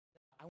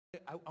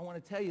I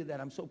want to tell you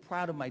that I'm so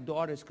proud of my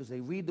daughters because they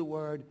read the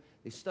Word,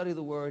 they study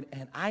the Word,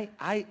 and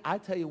I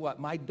tell you what,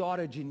 my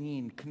daughter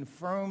Janine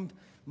confirmed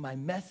my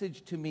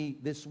message to me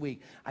this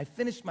week. I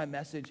finished my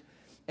message,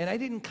 and I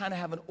didn't kind of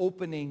have an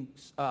opening.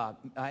 I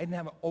didn't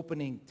have an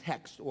opening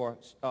text or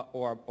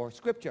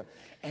scripture,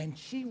 and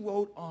she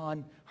wrote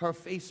on her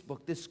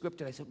Facebook this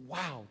scripture. I said,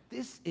 "Wow,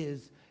 this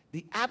is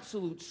the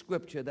absolute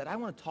scripture that I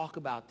want to talk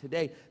about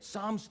today."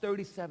 Psalms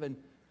 37,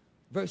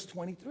 verse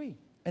 23,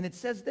 and it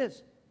says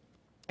this.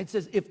 It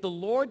says, "If the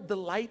Lord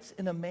delights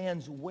in a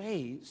man's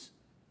ways,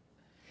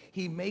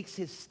 he makes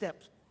his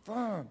steps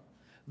firm.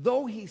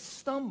 Though he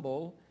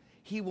stumble,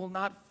 he will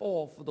not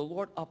fall, for the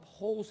Lord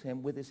upholds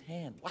him with his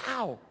hand."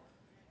 Wow.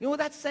 You know what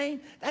that's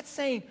saying? That's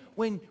saying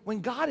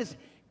when God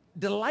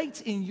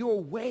delights in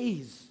your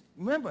ways,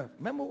 remember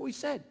what we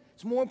said.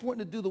 It's more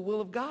important to do the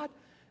will of God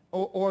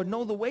or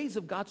know the ways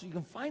of God so you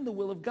can find the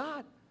will of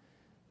God.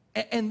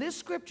 And this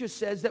scripture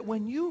says that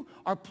when you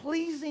are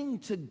pleasing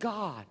to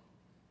God,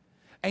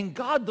 and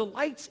God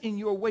delights in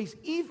your ways,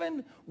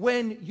 even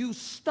when you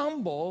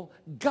stumble,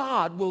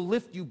 God will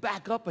lift you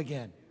back up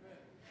again.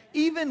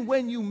 Even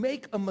when you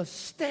make a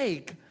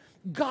mistake,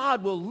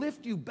 God will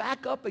lift you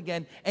back up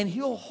again, and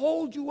he'll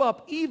hold you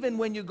up even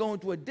when you're going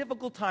through a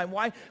difficult time.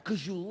 Why?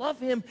 Because you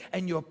love him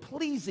and you're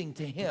pleasing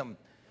to him.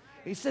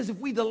 He says if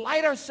we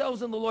delight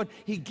ourselves in the Lord,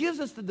 he gives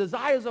us the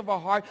desires of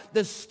our heart.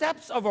 The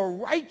steps of a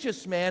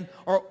righteous man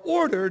are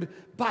ordered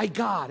by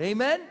God.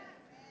 Amen?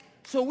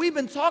 So we've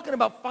been talking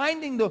about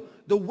finding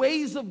the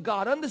ways of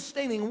God,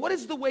 understanding what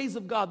is the ways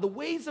of God. The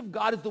ways of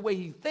God is the way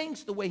he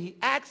thinks, the way he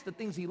acts, the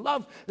things he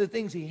loves, the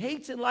things he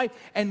hates in life.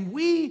 And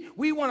we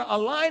want to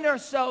align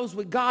ourselves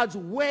with God's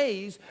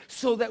ways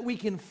so that we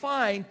can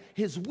find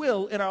his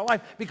will in our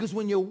life. Because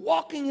when you're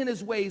walking in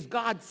his ways,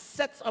 God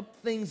sets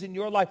up things in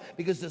your life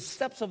because the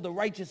steps of the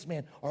righteous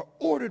man are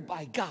ordered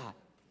by God.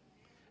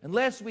 And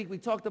last week we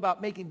talked about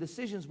making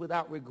decisions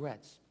without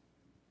regrets.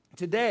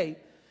 Today,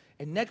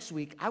 and next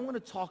week, I want to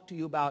talk to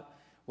you about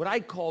what I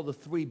call the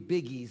three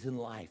biggies in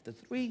life. The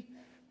three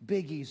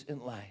biggies in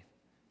life.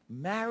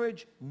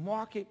 Marriage,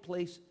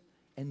 marketplace,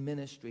 and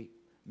ministry.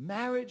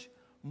 Marriage,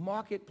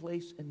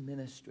 marketplace, and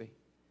ministry.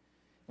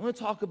 I want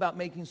to talk about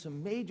making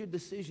some major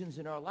decisions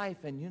in our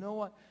life. And you know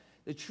what?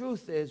 The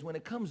truth is, when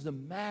it comes to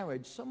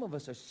marriage, some of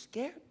us are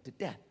scared to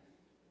death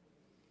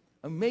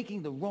of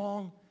making the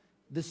wrong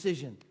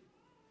decision.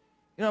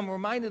 You know, I'm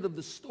reminded of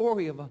the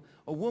story of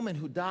a woman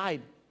who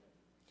died.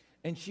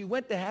 And she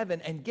went to heaven,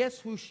 and guess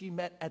who she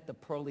met at the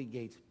pearly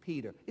gates?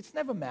 Peter. It's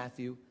never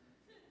Matthew.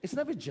 It's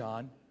never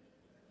John.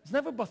 It's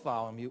never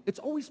Bartholomew. It's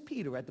always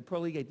Peter at the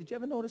pearly gate. Did you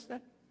ever notice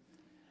that?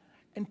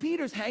 And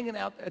Peter's hanging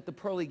out at the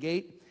pearly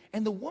gate,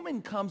 and the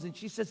woman comes, and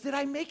she says, "Did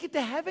I make it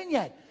to heaven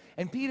yet?"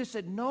 And Peter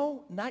said,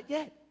 "No, not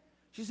yet."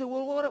 She said,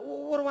 "Well,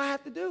 what do I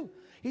have to do?"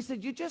 He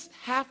said, "You just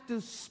have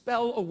to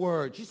spell a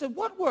word." She said,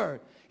 "What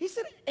word?" He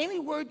said, "Any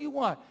word you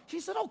want." She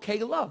said, "Okay,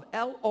 love,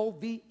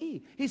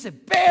 L-O-V-E." He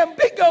said, "Bam,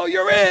 bingo,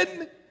 you're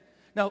in."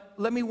 Now,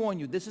 let me warn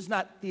you, this is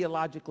not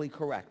theologically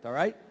correct, all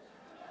right?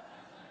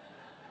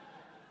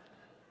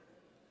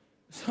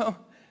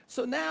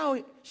 So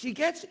now she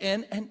gets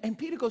in, and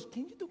Peter goes,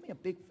 "Can you do me a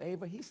big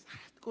favor?" He said, "I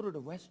have to go to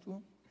the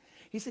restroom."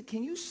 He said,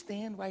 "Can you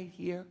stand right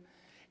here?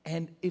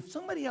 And if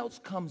somebody else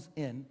comes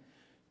in,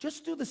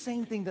 just do the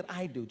same thing that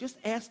I do. Just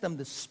ask them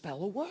to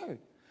spell a word."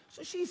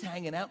 So she's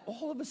hanging out.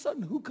 All of a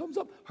sudden, who comes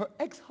up? Her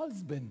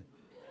ex-husband.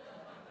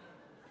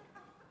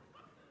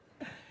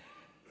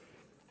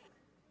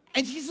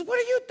 And she said, "What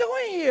are you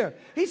doing here?"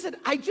 He said,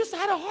 "I just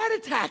had a heart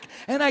attack,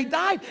 and I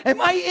died. Am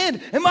I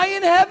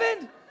in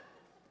heaven?"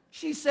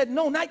 She said,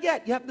 "No, not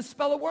yet. You have to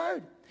spell a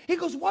word." He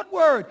goes, "What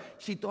word?"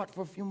 She thought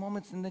for a few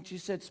moments, and then she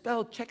said,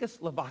 "Spell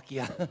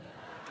Czechoslovakia."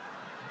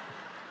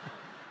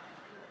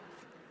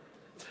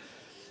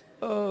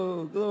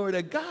 Oh, glory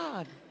to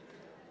God.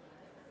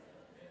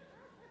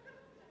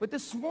 But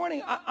this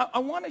morning, I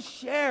want to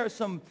share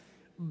some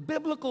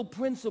biblical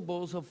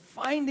principles of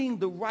finding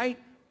the right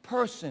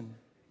person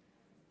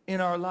in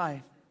our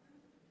life.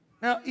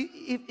 Now,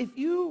 if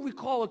you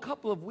recall a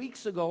couple of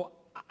weeks ago,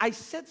 I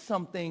said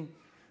something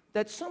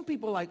that some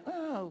people are like,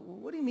 "Oh,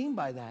 what do you mean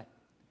by that?"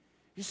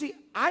 You see,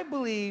 I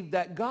believe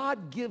that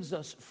God gives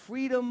us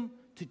freedom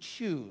to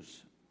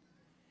choose.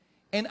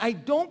 And I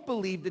don't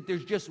believe that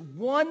there's just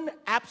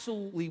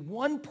absolutely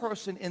one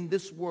person in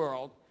this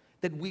world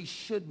that we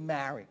should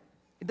marry.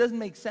 It doesn't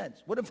make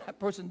sense. What if that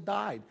person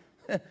died?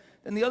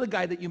 And the other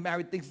guy that you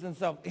married thinks to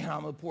himself,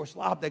 "I'm a poor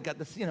slob that got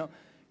this,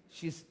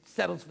 she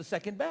settles for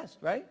second best,"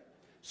 right?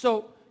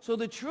 So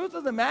the truth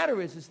of the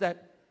matter is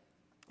that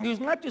there's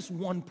not just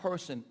one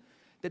person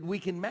that we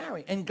can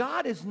marry. And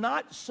God is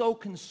not so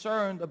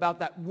concerned about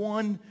that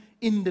one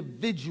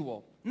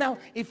individual. Now,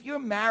 if you're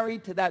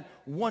married to that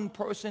one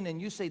person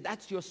and you say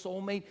that's your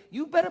soulmate,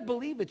 you better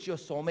believe it's your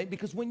soulmate,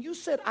 because when you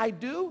said "I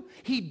do,"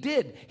 he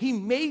did. He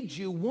made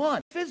you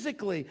one.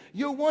 Physically,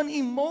 you're one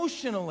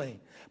emotionally.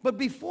 But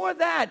before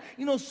that,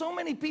 so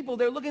many people,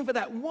 they're looking for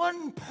that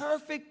one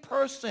perfect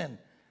person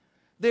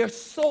their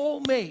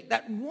soulmate,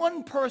 that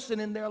one person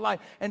in their life.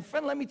 And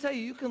friend, let me tell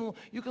you,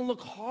 you can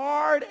look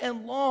hard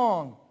and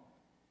long.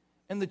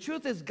 And the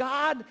truth is,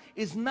 God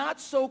is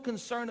not so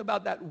concerned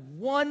about that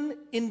one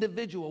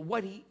individual.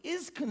 What he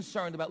is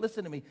concerned about,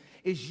 listen to me,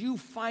 is you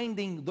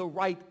finding the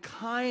right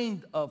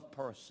kind of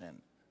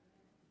person.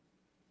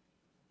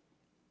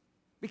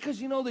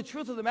 Because, you know, the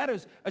truth of the matter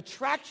is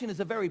attraction is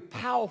a very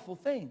powerful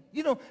thing.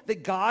 You know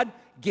that God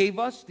gave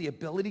us the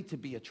ability to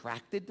be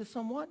attracted to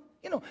someone?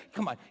 You know,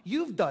 come on,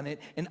 you've done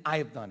it and I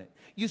have done it.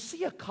 You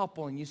see a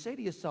couple and you say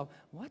to yourself,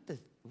 what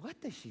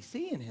does she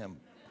see in him?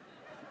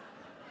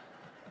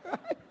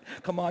 Right?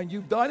 Come on,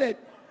 you've done it.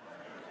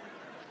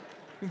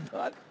 You've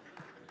done it.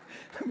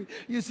 I mean,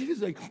 you see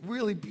this like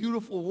really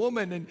beautiful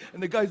woman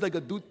and the guy's like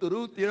a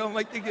doot-doot, you know, I'm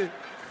like thinking,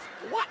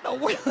 what the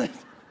world?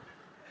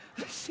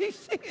 She's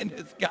seeing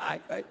this guy,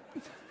 right?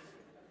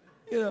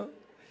 You know,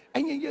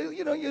 and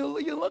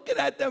you're looking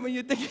at them and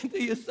you're thinking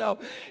to yourself,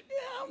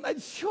 yeah, I'm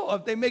not sure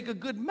if they make a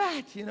good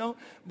match, you know.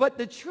 But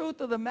the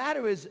truth of the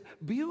matter is,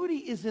 beauty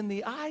is in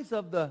the eyes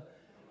of the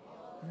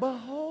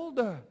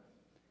beholder.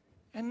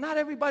 And not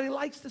everybody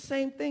likes the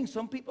same thing.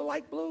 Some people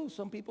like blue,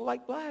 some people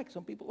like black,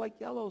 some people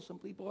like yellow, some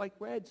people like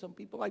red, some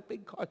people like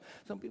big cars,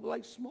 some people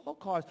like small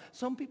cars,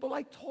 some people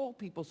like tall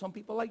people, some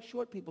people like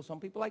short people, some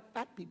people like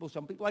fat people,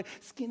 some people like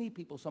skinny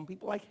people, some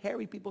people like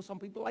hairy people, some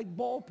people like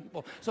bald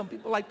people, some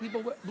people like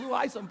people with blue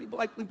eyes, some people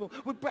like people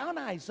with brown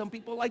eyes, some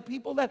people like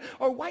people that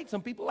are white,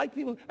 some people like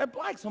people that are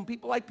black, some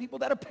people like people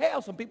that are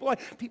pale, some people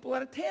like people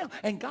that are tan.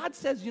 And God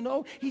says, you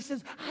know, he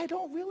says, I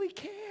don't really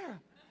care.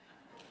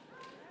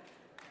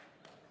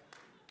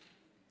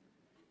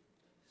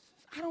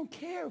 I don't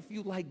care if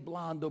you like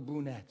blonde or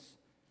brunettes,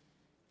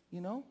 you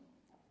know.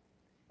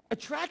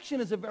 Attraction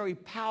is a very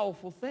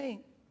powerful thing,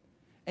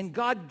 and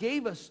God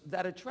gave us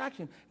that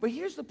attraction. But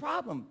here's the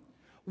problem.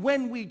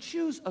 When we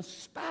choose a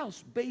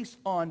spouse based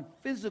on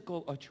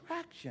physical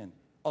attraction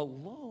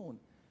alone,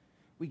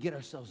 we get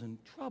ourselves in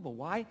trouble.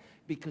 Why?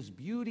 Because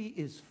beauty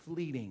is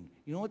fleeting.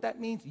 You know what that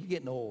means? You're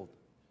getting old.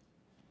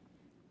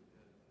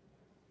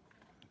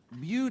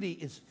 Beauty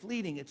is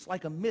fleeting. It's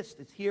like a mist.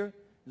 It's here,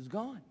 it's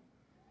gone.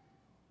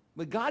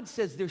 But God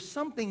says there's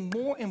something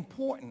more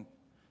important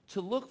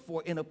to look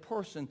for in a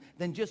person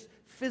than just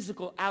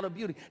physical outer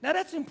beauty. Now,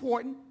 that's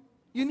important.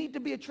 You need to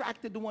be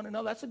attracted to one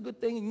another. That's a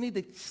good thing. You need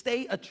to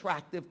stay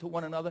attractive to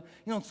one another.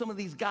 You know, some of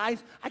these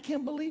guys, I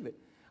can't believe it.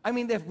 I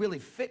mean, they're really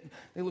fit.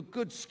 They look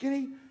good,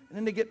 skinny, and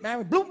then they get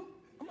married. Boom!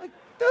 I'm like,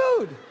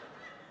 dude,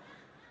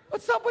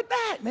 what's up with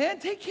that, man?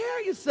 Take care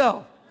of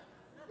yourself,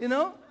 you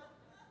know?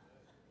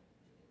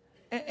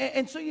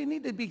 And so you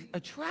need to be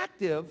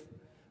attractive.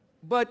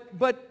 But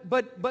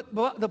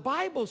the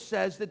Bible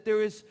says that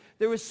there is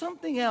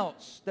something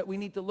else that we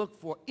need to look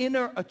for,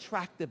 inner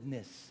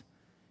attractiveness,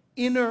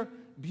 inner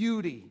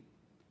beauty.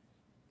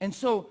 And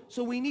so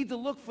we need to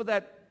look for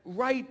that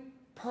right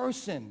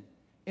person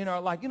in our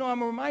life. You know,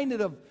 I'm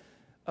reminded of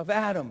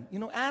Adam. You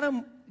know,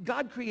 Adam,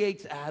 God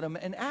creates Adam,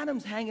 and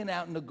Adam's hanging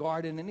out in the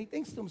garden, and he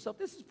thinks to himself,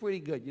 this is pretty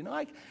good. You know,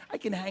 I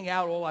can hang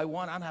out all I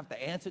want. I don't have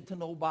to answer to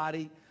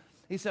nobody.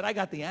 He said, I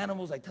got the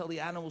animals. I tell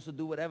the animals to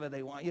do whatever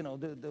they want, you know,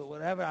 do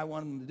whatever I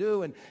want them to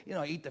do, and, you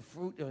know, eat the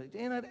fruit.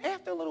 And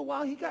after a little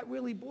while, he got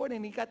really bored,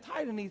 and he got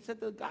tired, and he said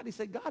to God,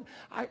 God,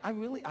 I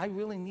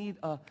really need,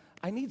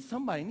 I need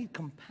somebody. I need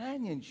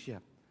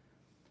companionship.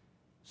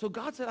 So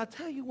God said, I'll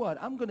tell you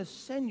what, I'm going to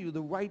send you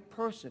the right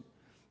person.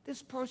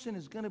 This person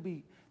is going to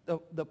be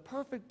the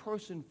perfect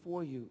person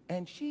for you,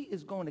 and she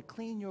is going to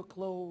clean your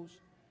clothes.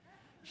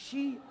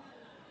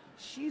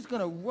 She's going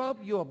to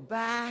rub your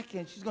back,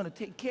 and she's going to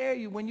take care of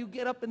you. When you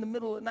get up in the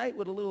middle of the night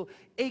with a little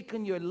ache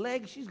in your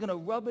leg, she's going to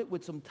rub it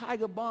with some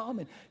Tiger Balm,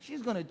 and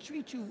she's going to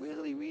treat you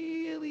really,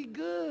 really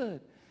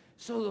good.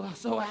 So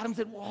Adam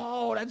said,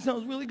 whoa, that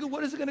sounds really good.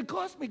 What is it going to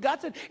cost me?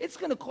 God said, it's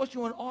going to cost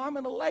you an arm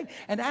and a leg.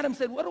 And Adam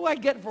said, what do I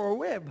get for a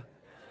rib?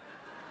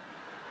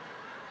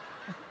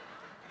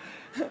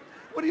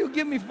 What do you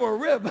give me for a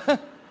rib?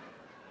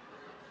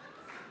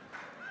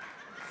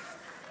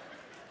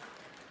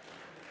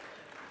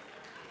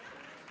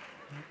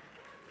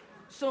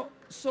 So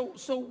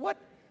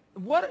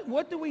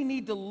what do we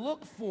need to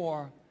look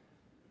for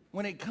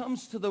when it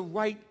comes to the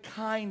right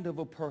kind of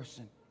a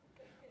person?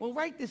 Well,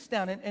 write this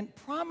down and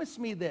promise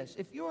me this.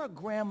 If you're a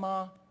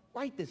grandma,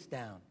 write this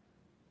down.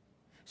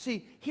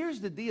 See, here's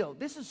the deal.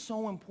 This is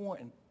so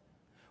important.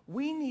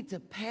 We need to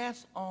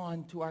pass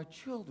on to our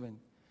children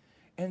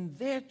and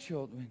their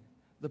children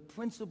the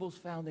principles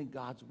found in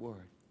God's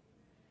Word.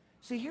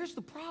 See, here's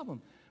the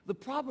problem. The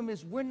problem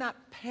is we're not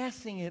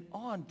passing it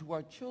on to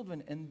our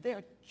children and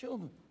their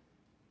children.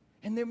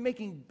 And they're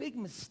making big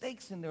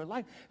mistakes in their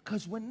life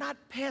because we're not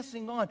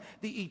passing on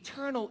the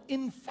eternal,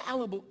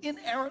 infallible,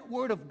 inerrant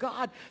Word of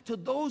God to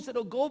those that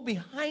will go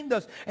behind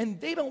us,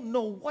 and they don't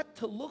know what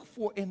to look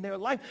for in their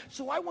life.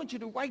 So I want you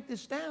to write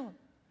this down.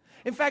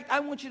 In fact, I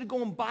want you to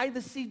go and buy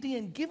the CD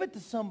and give it to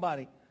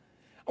somebody.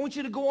 I want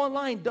you to go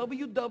online,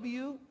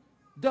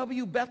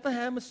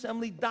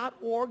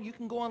 www.bethlehemassembly.org. You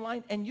can go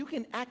online and you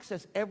can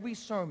access every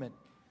sermon.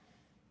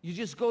 You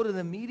just go to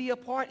the media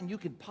part and you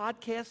can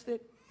podcast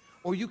it.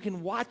 or you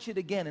can watch it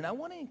again. And I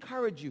want to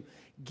encourage you,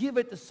 give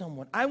it to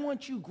someone. I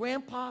want you,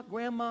 grandpa,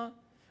 grandma,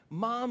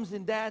 moms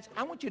and dads,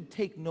 I want you to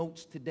take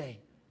notes today.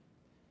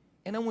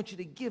 And I want you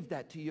to give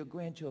that to your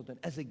grandchildren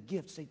as a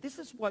gift. Say, this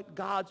is what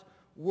God's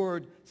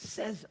word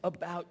says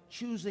about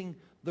choosing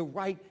the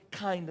right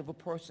kind of a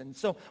person.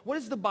 So what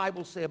does the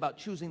Bible say about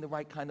choosing the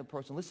right kind of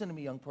person? Listen to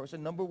me, young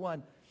person. Number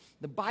one,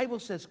 the Bible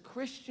says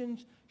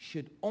Christians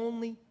should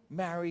only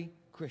marry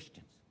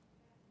Christians.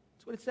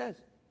 That's what it says.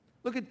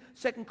 Look at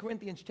 2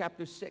 Corinthians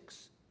chapter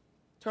 6.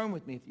 Turn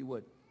with me if you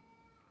would.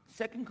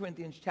 2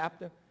 Corinthians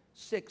chapter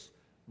 6,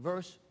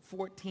 verse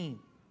 14.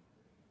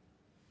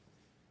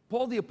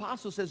 Paul the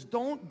apostle says,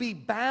 don't be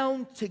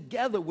bound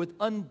together with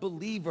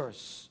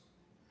unbelievers.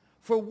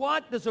 For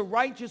what does a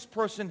righteous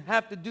person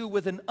have to do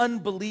with an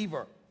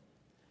unbeliever?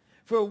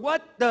 For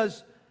what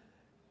does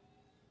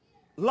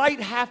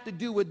light have to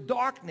do with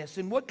darkness?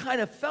 And what kind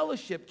of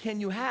fellowship can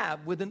you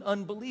have with an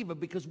unbeliever?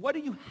 Because what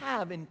do you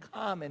have in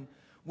common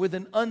with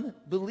an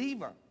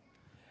unbeliever?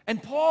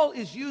 And Paul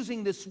is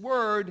using this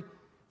word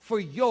for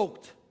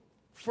yoked.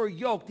 For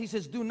yoked. He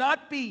says, do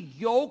not be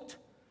yoked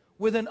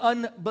with an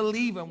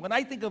unbeliever. When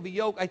I think of a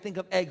yoke, I think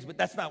of eggs, but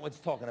that's not what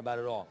it's talking about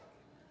at all.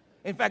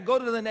 In fact, go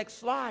to the next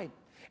slide,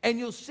 and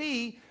you'll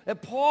see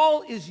that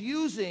Paul is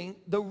using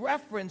the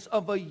reference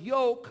of a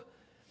yoke.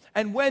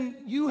 And when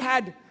you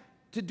had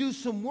to do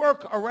some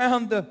work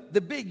around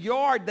the big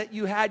yard that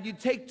you had, you'd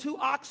take two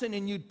oxen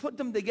and you'd put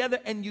them together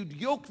and you'd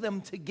yoke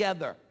them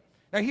together.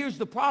 Now here's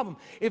the problem.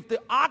 If the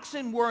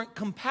oxen weren't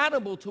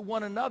compatible to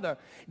one another,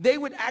 they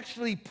would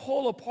actually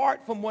pull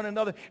apart from one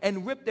another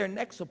and rip their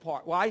necks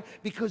apart. Why?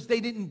 Because they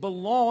didn't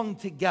belong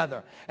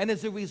together. And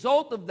as a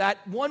result of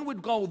that, one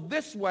would go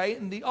this way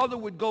and the other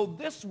would go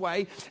this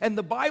way. And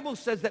the Bible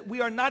says that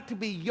we are not to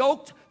be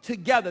yoked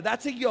together.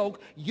 That's a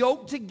yoke,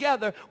 yoked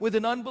together with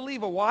an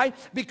unbeliever. Why?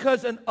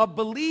 Because a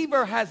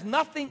believer has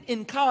nothing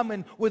in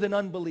common with an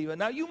unbeliever.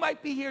 Now you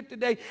might be here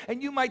today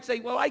and you might say,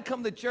 well, I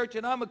come to church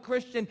and I'm a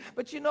Christian,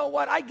 but you know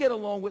what? I get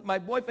along with my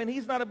boyfriend.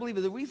 He's not a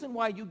believer. The reason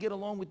why you get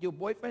along with your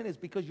boyfriend is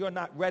because you're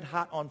not red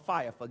hot on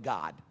fire for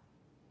God.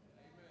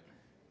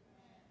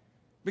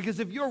 Because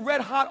if you're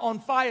red hot on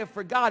fire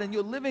for God and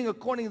you're living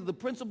according to the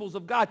principles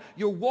of God,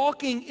 you're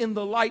walking in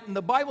the light. And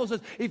the Bible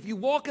says if you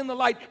walk in the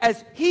light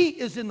as he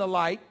is in the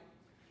light,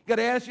 you got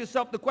to ask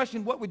yourself the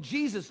question, what would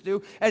Jesus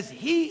do? As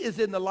he is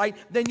in the light,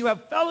 then you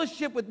have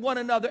fellowship with one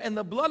another, and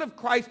the blood of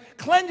Christ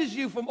cleanses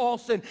you from all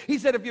sin. He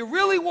said if you're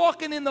really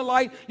walking in the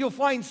light, you'll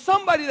find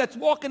somebody that's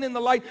walking in the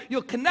light.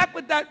 You'll connect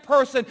with that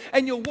person,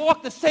 and you'll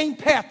walk the same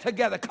path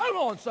together. Come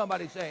on,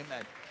 somebody say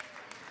amen.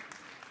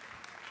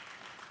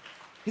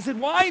 He said,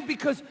 why?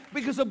 Because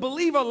a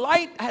believer,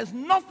 light has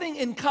nothing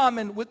in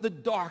common with the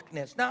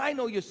darkness. Now, I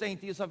know you're saying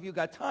to yourself, you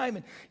got time,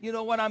 and you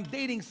know what, I'm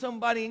dating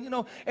somebody, and you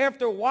know,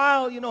 after a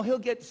while, you know, he'll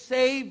get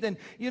saved, and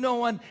you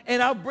know, and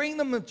I'll bring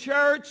them to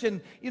church, and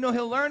you know,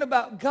 he'll learn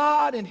about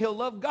God, and he'll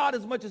love God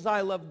as much as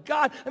I love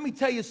God. Let me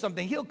tell you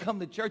something. He'll come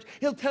to church.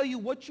 He'll tell you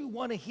what you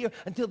want to hear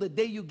until the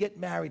day you get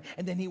married,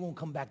 and then he won't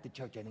come back to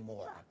church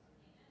anymore.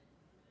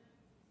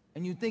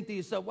 And you think to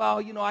yourself,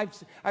 well, you know,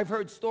 I've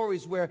heard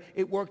stories where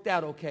it worked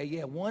out okay.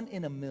 Yeah, 1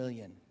 in a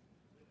million.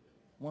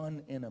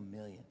 1 in a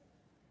million.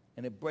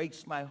 And it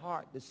breaks my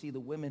heart to see the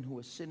women who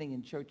are sitting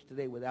in church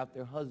today without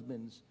their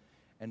husbands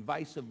and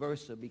vice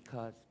versa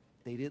because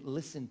they didn't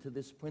listen to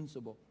this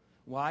principle.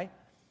 Why?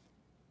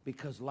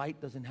 Because light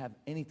doesn't have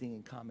anything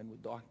in common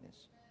with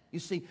darkness. You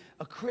see,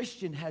 a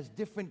Christian has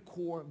different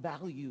core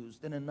values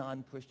than a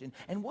non-Christian.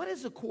 And what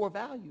is a core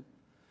value?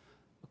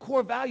 A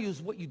core value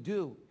is what you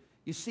do.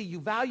 You see, you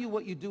value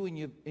what you do and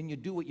you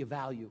do what you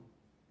value.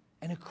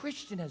 And a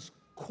Christian has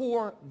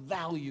core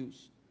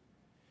values.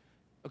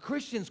 A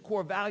Christian's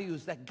core value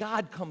is that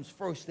God comes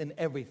first in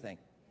everything.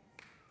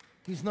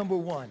 He's number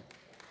one.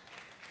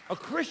 A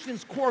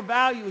Christian's core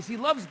value is he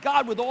loves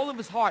God with all of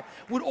his heart,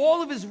 with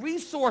all of his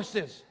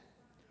resources,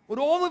 with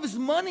all of his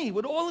money,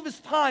 with all of his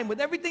time, with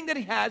everything that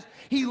he has.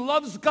 He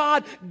loves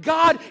God.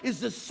 God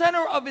is the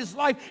center of his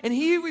life, and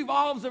he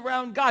revolves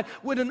around God.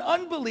 With an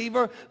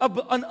unbeliever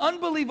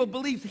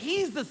believes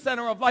he's the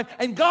center of life,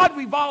 and God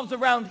revolves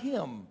around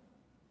him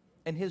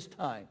and his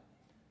time.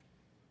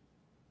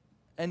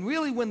 And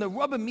really, when the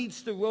rubber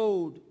meets the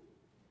road,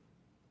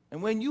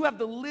 and when you have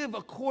to live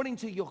according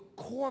to your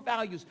core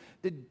values,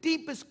 the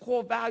deepest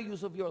core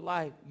values of your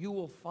life, you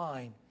will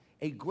find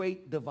a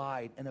great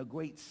divide and a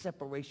great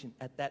separation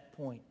at that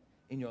point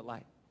in your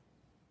life.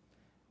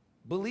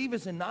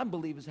 Believers and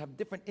non-believers have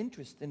different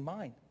interests in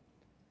mind.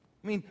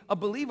 I mean, a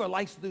believer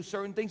likes to do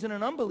certain things and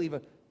an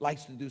unbeliever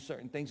likes to do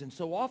certain things, and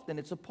so often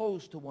it's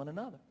opposed to one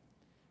another.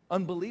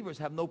 Unbelievers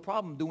have no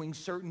problem doing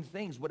certain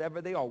things,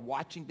 whatever they are,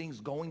 watching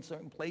things, going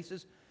certain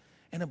places.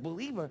 And a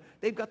believer,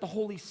 they've got the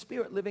Holy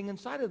Spirit living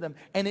inside of them,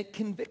 and it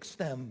convicts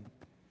them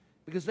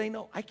because they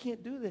know, I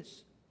can't do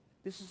this.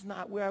 This is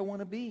not where I want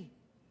to be.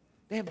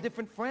 They have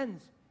different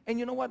friends. And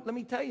you know what? Let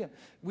me tell you,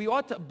 we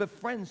ought to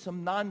befriend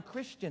some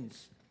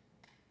non-Christians.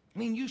 I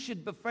mean, you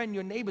should befriend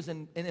your neighbors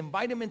and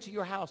invite them into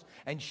your house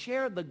and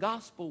share the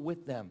gospel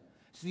with them.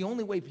 It's the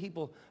only way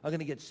people are going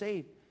to get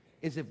saved.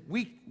 is if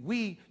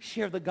we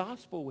share the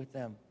gospel with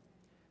them.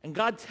 And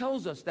God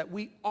tells us that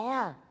we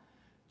are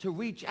to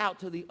reach out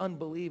to the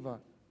unbeliever.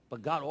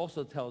 But God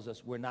also tells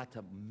us we're not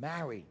to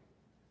marry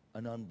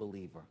an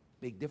unbeliever.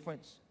 Big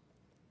difference.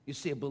 You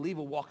see, a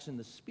believer walks in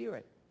the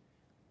Spirit.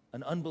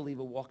 An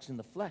unbeliever walks in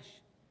the flesh.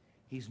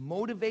 He's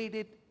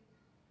motivated.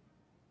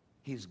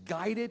 He's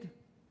guided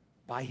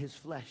by his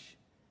flesh.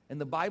 And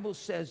the Bible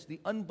says the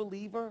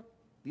unbeliever,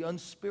 the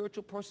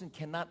unspiritual person,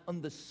 cannot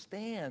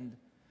understand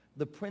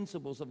the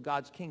principles of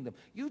God's kingdom.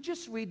 You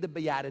just read the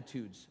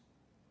Beatitudes.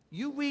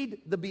 You read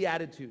the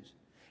Beatitudes.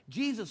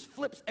 Jesus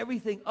flips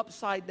everything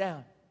upside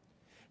down.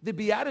 The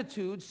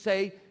Beatitudes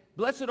say,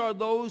 blessed are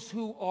those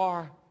who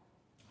are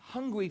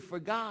hungry for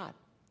God.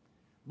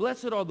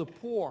 Blessed are the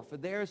poor, for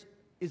theirs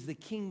is the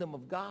kingdom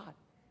of God.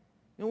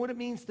 You know what it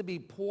means to be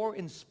poor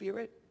in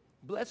spirit?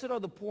 Blessed are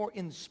the poor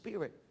in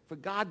spirit, for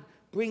God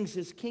brings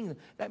his kingdom.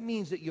 That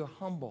means that you're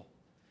humble.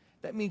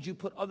 That means you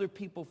put other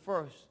people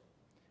first.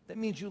 That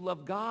means you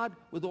love God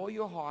with all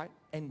your heart,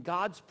 and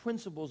God's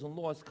principles and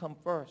laws come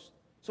first.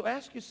 So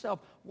ask yourself,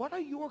 what are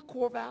your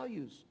core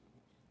values?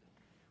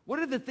 What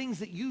are the things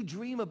that you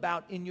dream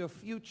about in your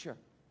future?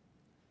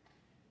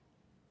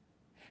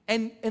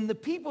 And the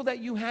people that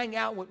you hang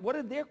out with, what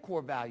are their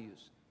core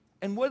values?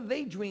 And what are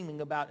they dreaming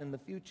about in the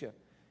future?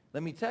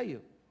 Let me tell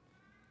you,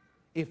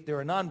 if they're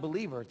a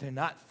non-believer, they're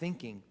not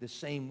thinking the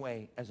same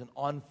way as an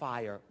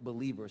on-fire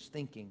believer is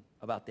thinking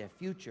about their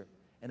future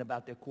and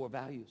about their core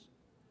values.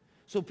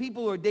 So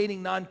people who are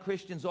dating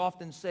non-Christians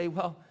often say,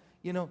 well,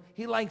 you know,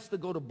 he likes to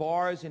go to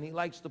bars and he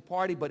likes to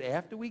party, but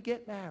after we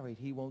get married,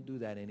 he won't do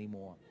that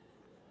anymore.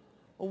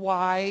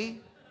 Why?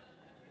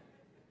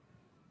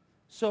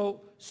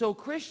 So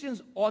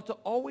Christians ought to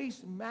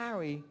always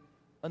marry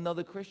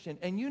another Christian.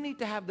 And you need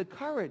to have the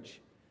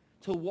courage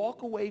to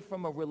walk away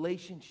from a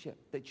relationship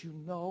that you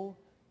know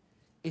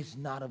is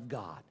not of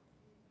God,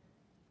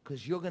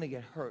 because you're going to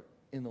get hurt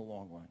in the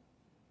long run.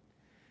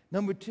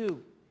 Number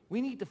two,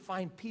 we need to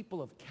find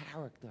people of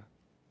character.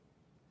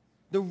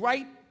 The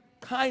right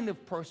kind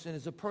of person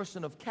is a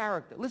person of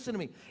character. Listen to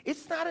me.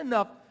 It's not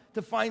enough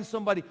to find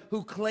somebody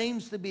who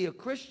claims to be a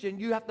Christian.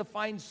 You have to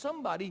find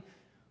somebody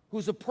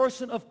who's a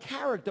person of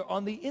character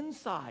on the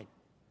inside.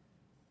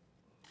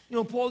 You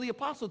know, Paul the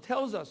Apostle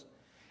tells us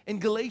in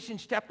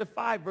Galatians chapter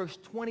 5, verse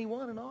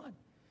 21 and on.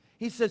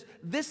 He says,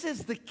 this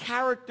is the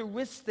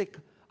characteristic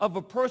of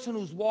a person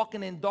who's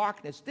walking in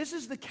darkness. This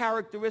is the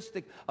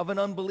characteristic of an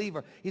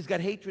unbeliever. He's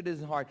got hatred in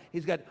his heart.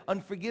 He's got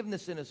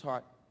unforgiveness in his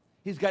heart.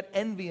 He's got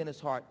envy in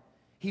his heart.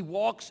 He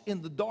walks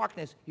in the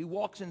darkness. He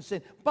walks in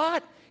sin.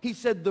 But, he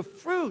said, the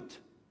fruit,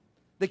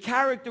 the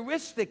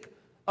characteristic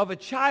of a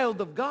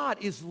child of God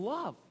is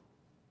love,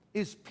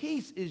 is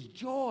peace, is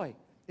joy,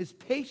 is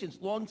patience,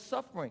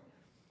 long-suffering,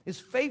 is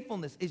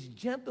faithfulness, is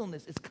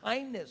gentleness, is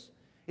kindness,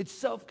 it's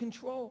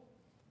self-control.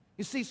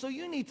 You see, so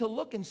you need to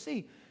look and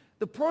see,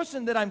 the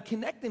person that I'm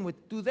connecting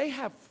with, do they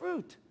have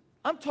fruit?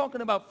 I'm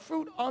talking about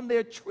fruit on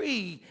their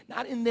tree,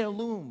 not in their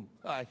loom.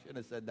 Oh, I shouldn't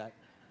have said that.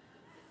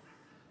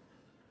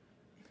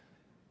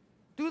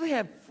 Do they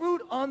have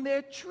fruit on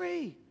their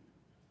tree?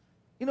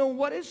 You know,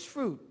 what is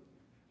fruit?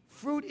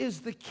 Fruit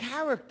is the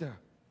character.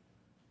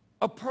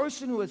 A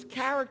person who has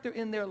character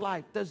in their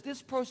life. Does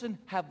this person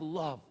have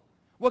love?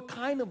 What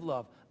kind of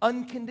love?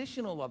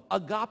 Unconditional love,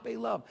 agape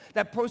love.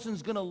 That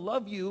person's going to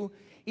love you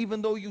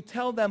even though you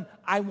tell them,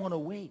 I want to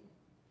wait.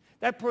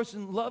 That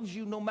person loves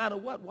you no matter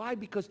what. Why?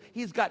 Because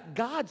he's got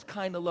God's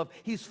kind of love.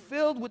 He's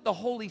filled with the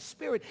Holy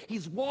Spirit.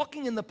 He's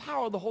walking in the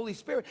power of the Holy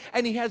Spirit.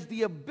 And he has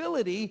the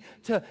ability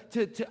to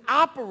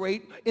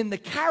operate in the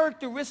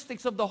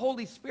characteristics of the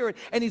Holy Spirit.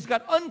 And he's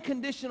got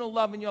unconditional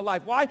love in your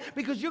life. Why?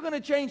 Because you're going to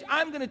change.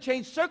 I'm going to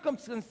change.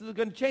 Circumstances are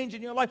going to change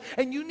in your life.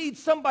 And you need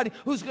somebody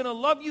who's going to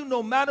love you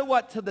no matter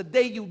what to the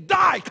day you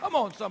die. Come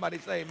on, somebody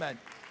say amen.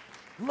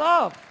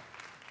 Love.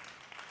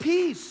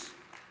 Peace.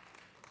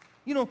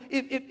 You know,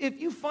 if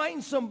you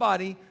find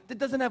somebody that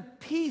doesn't have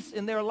peace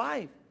in their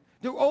life,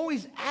 they're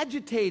always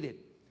agitated.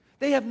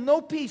 They have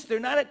no peace.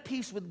 They're not at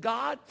peace with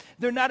God.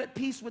 They're not at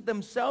peace with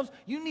themselves.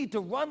 You need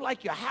to run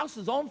like your house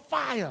is on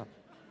fire.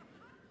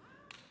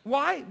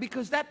 Why?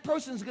 Because that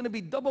person's going to be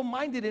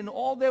double-minded in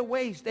all their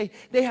ways. They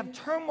have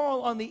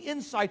turmoil on the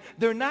inside.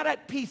 They're not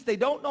at peace. They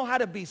don't know how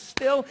to be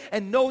still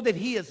and know that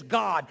he is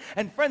God.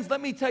 And friends, let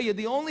me tell you,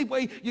 the only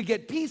way you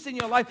get peace in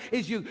your life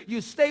is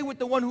you stay with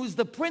the one who's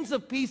the Prince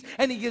of Peace,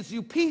 and he gives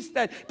you peace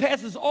that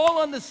passes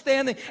all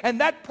understanding.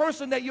 And that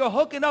person that you're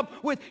hooking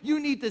up with, you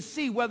need to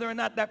see whether or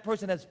not that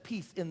person has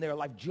peace in their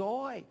life.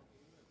 Joy.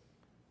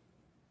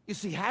 You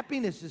see,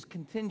 happiness is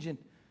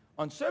contingent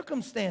on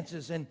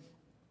circumstances,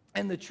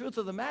 and the truth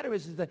of the matter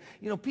is that,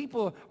 you know,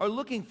 people are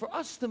looking for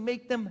us to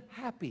make them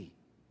happy.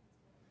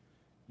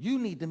 You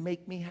need to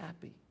make me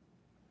happy.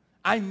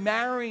 I'm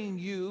marrying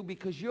you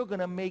because you're going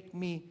to make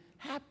me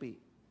happy.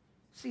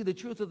 See, the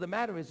truth of the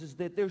matter is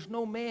that there's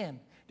no man,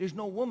 there's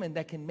no woman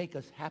that can make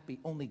us happy.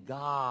 Only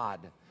God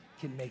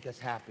can make us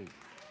happy.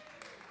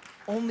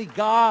 Only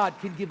God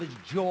can give us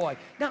joy.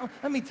 Now,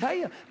 let me tell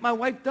you, my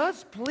wife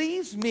does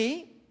please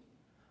me,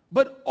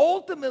 But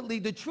ultimately,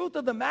 the truth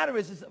of the matter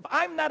is if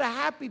I'm not a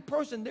happy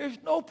person, there's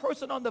no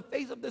person on the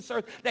face of this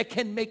earth that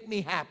can make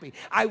me happy.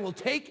 I will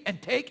take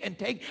and take and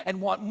take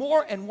and want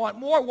more and want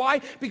more.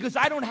 Why? Because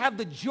I don't have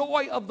the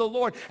joy of the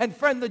Lord. And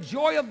friend, the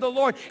joy of the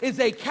Lord is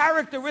a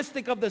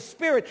characteristic of the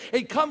Spirit.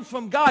 It comes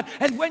from God.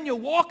 And when you're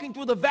walking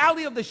through the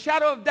valley of the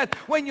shadow of death,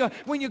 when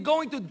you're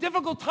going through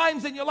difficult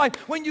times in your life,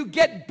 when you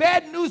get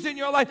bad news in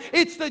your life,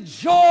 it's the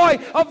joy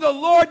of the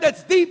Lord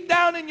that's deep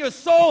down in your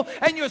soul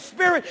and your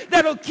spirit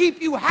that'll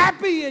keep you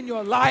happy in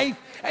your life,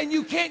 and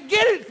you can't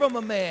get it from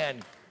a man.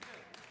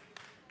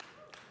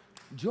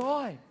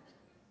 Joy,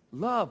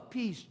 love,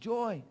 peace,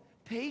 joy,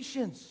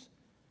 patience,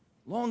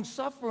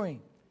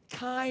 long-suffering,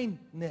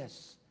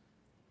 kindness.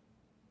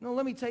 No,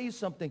 let me tell you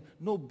something.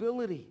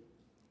 Nobility,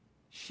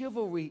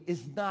 chivalry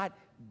is not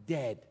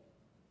dead.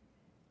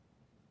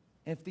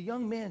 And if the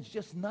young man's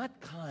just not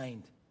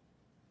kind,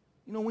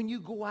 you know, when you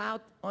go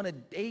out on a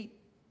date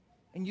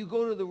and you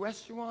go to the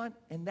restaurant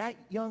and that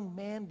young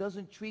man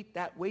doesn't treat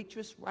that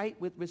waitress right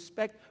with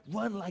respect,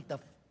 run like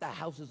the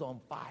house is on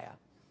fire.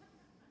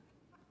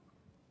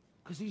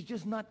 Because he's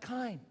just not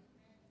kind.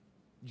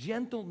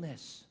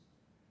 Gentleness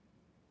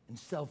and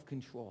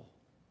self-control.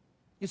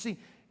 You see,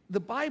 the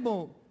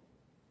Bible,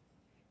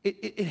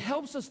 it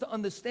helps us to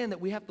understand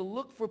that we have to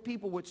look for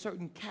people with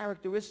certain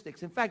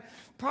characteristics. In fact,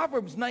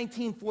 Proverbs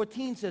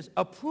 19:14 says,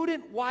 a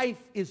prudent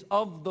wife is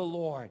of the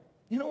Lord.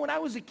 You know, when I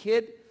was a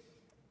kid,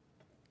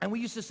 and we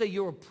used to say,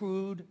 you're a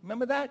prude.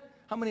 Remember that?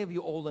 How many of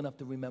you are old enough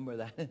to remember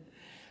that?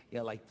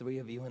 Yeah, like 3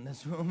 of you in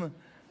this room.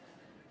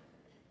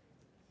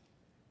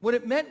 What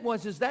it meant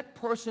was that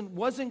person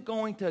wasn't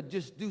going to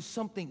just do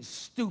something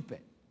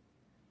stupid.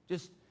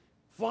 Just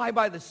fly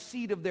by the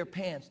seat of their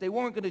pants. They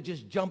weren't going to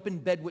just jump in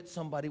bed with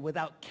somebody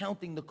without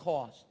counting the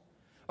cost.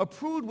 A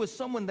prude was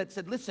someone that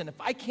said, listen, if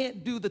I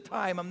can't do the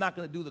time, I'm not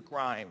going to do the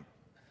crime.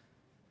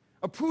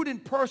 A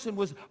prudent person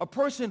was a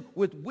person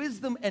with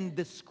wisdom and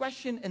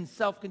discretion and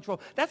self-control.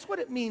 That's what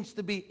it means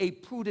to be a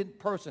prudent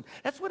person.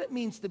 That's what it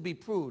means to be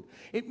prude.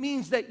 It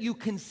means that you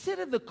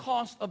consider the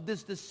cost of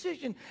this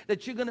decision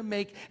that you're going to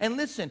make. And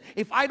listen,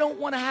 if I don't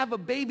want to have a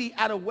baby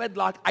out of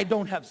wedlock, I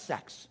don't have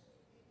sex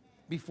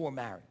before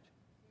marriage.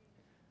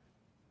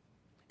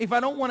 If I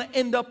don't want to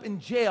end up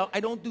in jail, I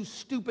don't do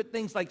stupid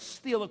things like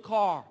steal a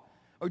car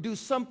or do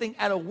something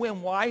at a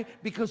whim. Why?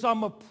 Because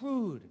I'm a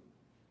prude.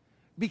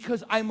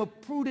 Because I'm a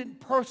prudent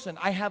person.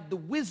 I have the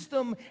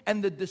wisdom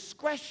and the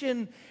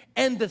discretion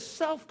and the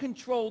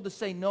self-control to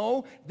say,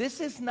 no, this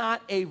is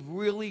not a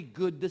really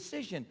good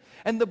decision.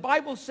 And the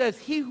Bible says,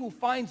 he who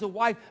finds a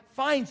wife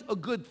finds a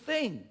good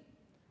thing.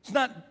 It's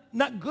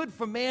not good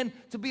for man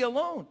to be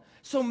alone.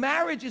 So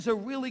marriage is a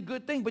really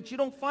good thing, but you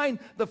don't find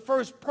the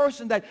first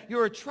person that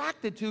you're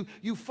attracted to.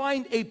 You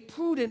find a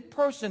prudent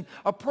person,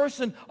 a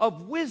person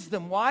of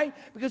wisdom. Why?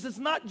 Because it's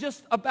not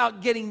just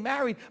about getting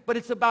married, but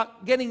it's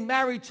about getting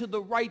married to the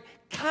right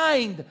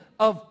kind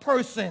of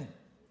person.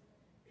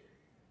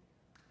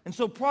 And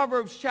so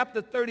Proverbs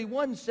chapter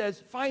 31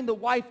 says, find a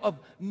wife of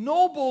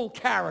noble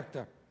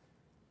character.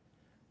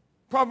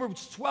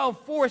 Proverbs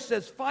 12:4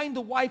 says, find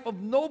a wife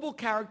of noble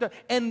character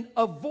and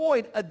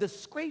avoid a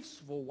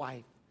disgraceful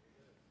wife.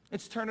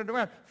 Let's turn it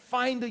around.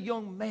 Find a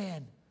young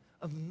man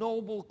of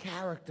noble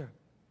character,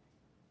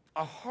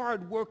 a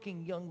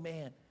hard-working young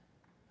man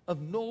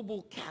of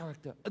noble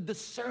character, a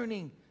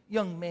discerning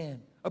young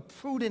man, a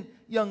prudent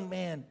young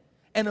man,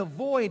 and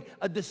avoid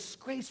a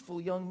disgraceful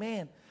young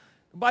man.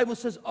 The Bible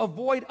says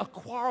avoid a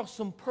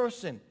quarrelsome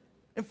person.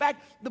 In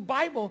fact, the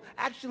Bible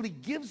actually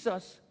gives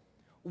us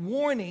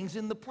warnings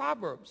in the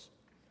Proverbs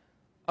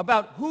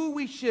about who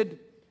we should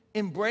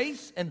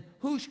embrace and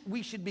who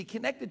we should be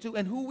connected to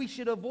and who we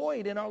should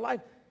avoid in our life.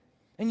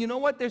 And you know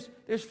what?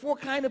 There's 4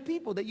 kinds of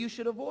people that you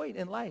should avoid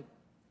in life.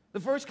 The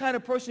first kind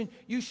of person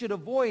you should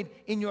avoid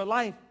in your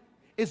life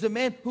is a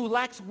man who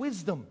lacks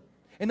wisdom.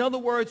 In other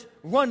words,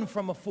 run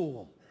from a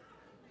fool.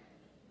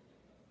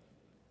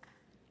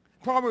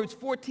 Proverbs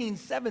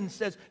 14:7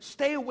 says,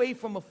 stay away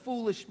from a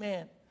foolish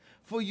man,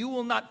 for you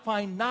will not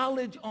find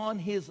knowledge on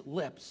his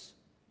lips.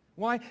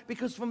 Why?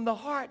 Because from the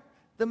heart,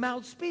 the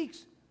mouth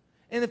speaks.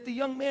 And if the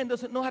young man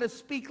doesn't know how to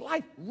speak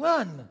life,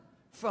 run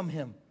from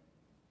him.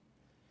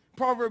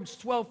 Proverbs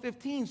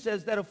 12:15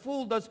 says that a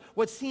fool does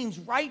what seems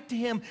right to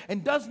him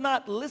and does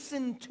not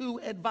listen to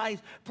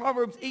advice.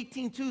 Proverbs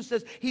 18:2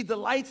 says he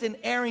delights in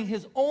airing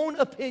his own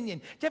opinion.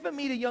 Did you ever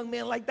meet a young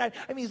man like that?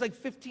 I mean, he's like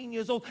 15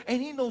 years old,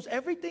 and he knows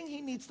everything he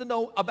needs to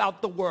know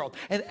about the world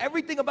and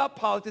everything about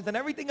politics and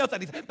everything else.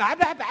 And he's bah,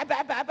 bah, bah,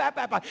 bah, bah, bah,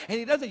 bah, bah, and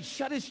he doesn't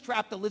shut his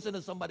trap to listen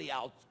to somebody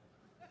else.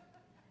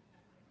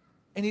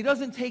 And he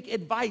doesn't take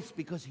advice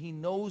because he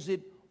knows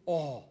it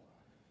all.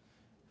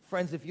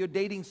 Friends, if you're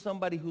dating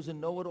somebody who's a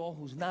know-it-all,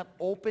 who's not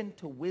open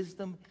to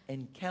wisdom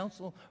and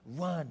counsel,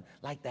 run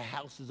like the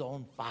house is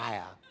on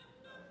fire.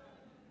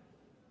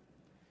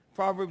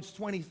 Proverbs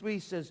 23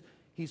 says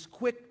he's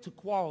quick to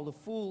quarrel. The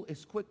fool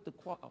is quick to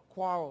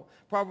quarrel.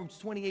 Proverbs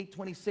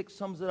 28:26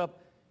 sums it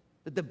up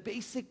that the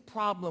basic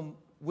problem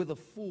with a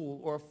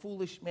fool or a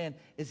foolish man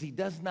is he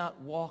does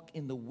not walk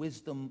in the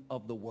wisdom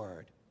of the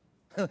word.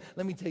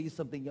 Let me tell you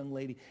something, young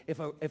lady. If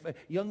a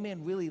young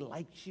man really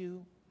likes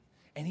you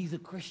and he's a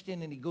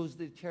Christian and he goes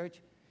to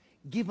church,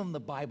 give him the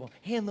Bible,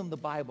 hand them the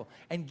Bible,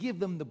 and give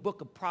them the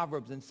book of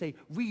Proverbs and say,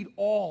 read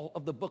all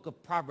of the book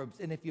of Proverbs,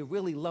 and if you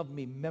really love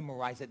me,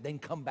 memorize it, then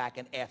come back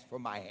and ask for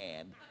my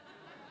hand.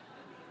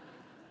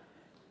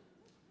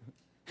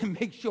 And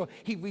make sure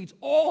he reads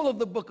all of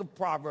the book of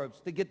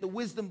Proverbs to get the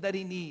wisdom that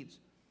he needs.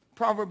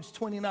 Proverbs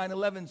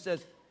 29:11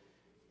 says,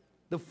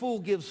 the fool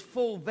gives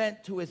full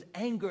vent to his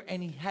anger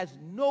and he has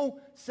no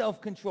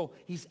self-control.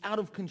 He's out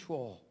of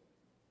control.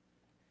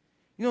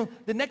 You know,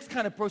 the next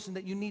kind of person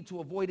that you need to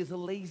avoid is a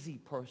lazy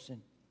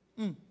person.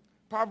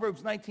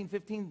 Proverbs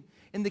 19:15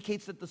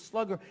 indicates that the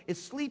sluggard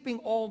is sleeping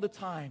all the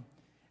time,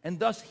 and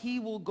thus he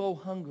will go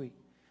hungry.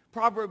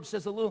 Proverbs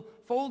says a little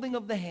folding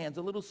of the hands,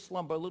 a little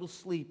slumber, a little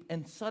sleep,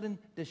 and sudden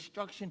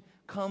destruction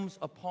comes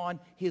upon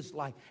his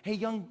life. Hey,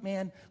 young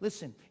man,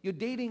 listen, you're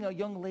dating a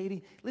young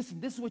lady. Listen,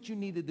 this is what you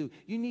need to do.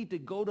 You need to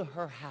go to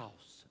her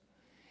house,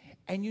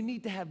 and you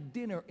need to have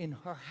dinner in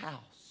her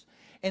house.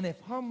 And if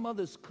her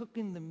mother's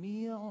cooking the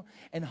meal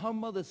and her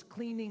mother's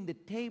cleaning the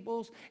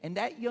tables and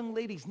that young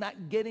lady's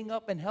not getting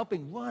up and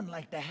helping, run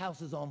like the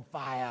house is on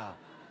fire.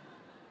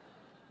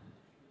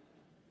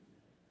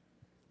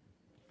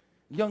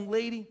 Young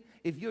lady,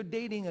 if you're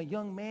dating a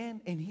young man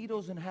and he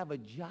doesn't have a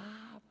job,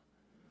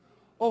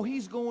 oh,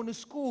 he's going to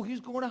school, he's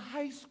going to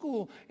high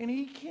school, and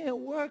he can't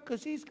work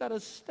because he's got to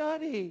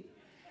study.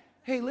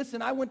 Hey,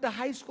 listen, I went to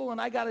high school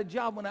and I got a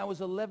job when I was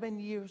 11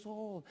 years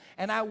old.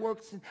 And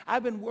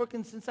I've been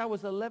working since I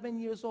was 11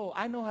 years old.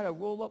 I know how to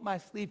roll up my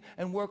sleeve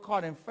and work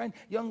hard. And friend,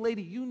 young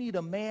lady, you need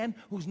a man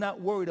who's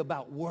not worried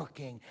about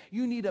working.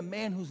 You need a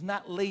man who's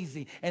not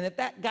lazy. And if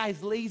that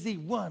guy's lazy,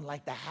 run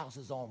like the house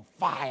is on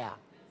fire.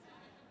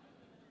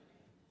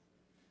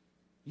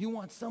 You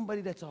want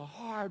somebody that's a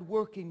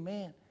hard-working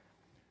man.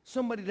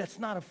 Somebody that's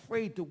not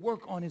afraid to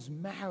work on his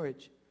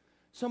marriage.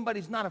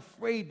 Somebody's not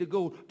afraid to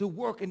go to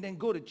work and then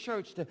go to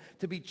church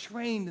to be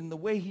trained in the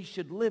way he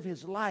should live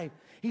his life.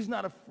 He's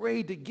not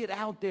afraid to get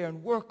out there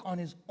and work on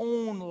his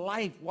own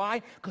life.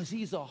 Why? Because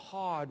he's a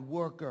hard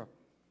worker.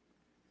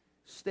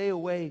 Stay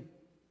away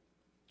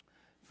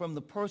from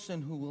the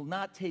person who will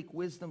not take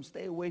wisdom.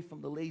 Stay away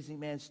from the lazy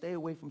man. Stay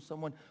away from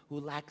someone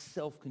who lacks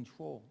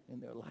self-control in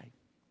their life.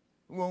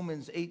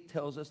 Romans 8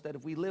 tells us that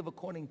if we live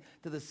according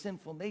to the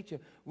sinful nature,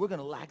 we're going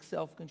to lack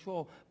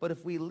self-control. But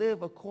if we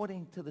live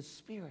according to the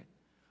Spirit,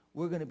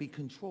 we're going to be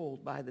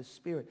controlled by the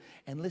Spirit.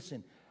 And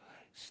listen,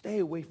 stay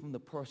away from the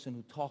person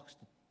who talks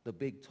the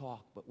big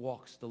talk but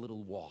walks the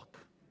little walk.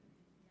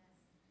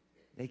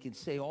 They can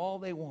say all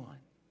they want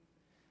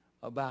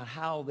about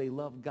how they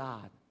love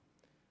God,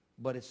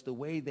 but it's the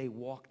way they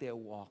walk their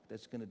walk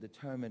that's going to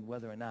determine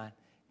whether or not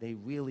they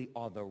really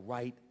are the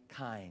right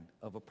kind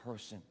of a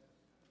person.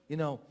 You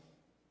know,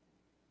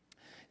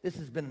 this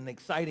has been an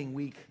exciting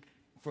week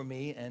for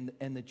me,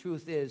 and the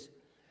truth is,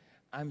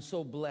 I'm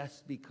so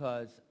blessed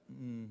because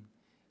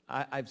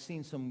I've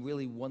seen some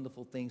really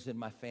wonderful things in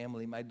my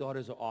family. My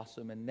daughters are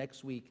awesome, and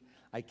next week,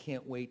 I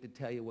can't wait to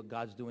tell you what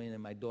God's doing in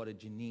my daughter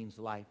Janine's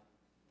life.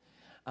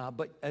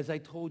 But as I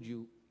told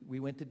you, we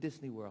went to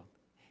Disney World,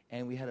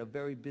 and we had a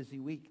very busy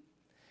week.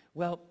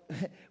 Well,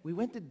 we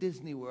went to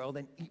Disney World,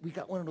 and we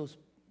got one of those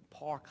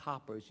park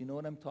hoppers, you know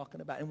what I'm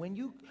talking about? And when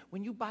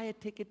you buy a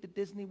ticket to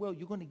Disney World,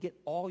 you're going to get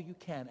all you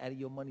can out of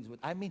your money's worth.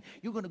 I mean,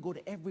 you're going to go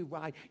to every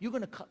ride. You're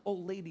going to cut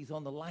old ladies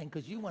on the line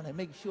because you want to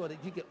make sure that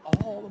you get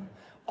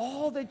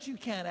all that you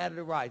can out of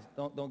the rides.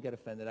 Don't get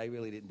offended. I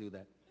really didn't do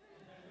that.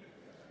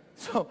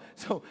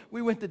 So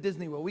we went to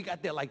Disney World. We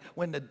got there like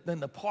when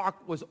the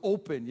park was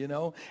open, you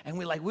know, and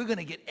we're going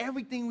to get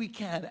everything we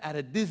can out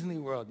of Disney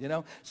World, you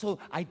know. So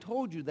I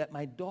told you that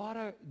my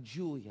daughter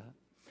Julia,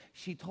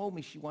 she told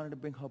me she wanted to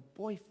bring her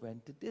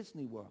boyfriend to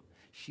Disney World.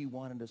 She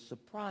wanted to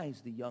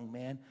surprise the young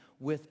man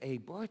with a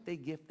birthday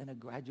gift and a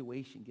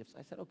graduation gift. So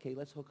I said, okay,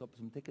 let's hook up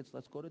some tickets.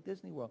 Let's go to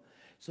Disney World.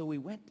 So we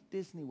went to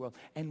Disney World,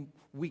 and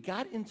we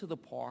got into the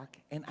park,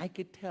 and I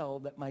could tell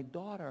that my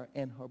daughter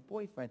and her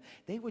boyfriend,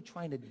 they were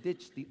trying to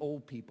ditch the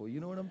old people.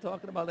 You know what I'm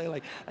talking about? They're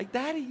like,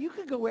 Daddy, you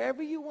can go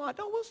wherever you want.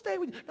 No, we'll stay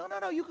with you.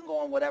 No, you can go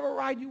on whatever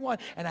ride you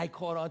want. And I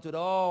caught on to it.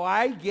 Oh,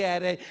 I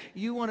get it.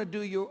 You want to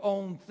do your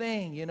own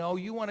thing, you know.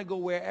 You want to go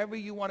wherever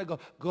you want to go.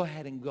 Go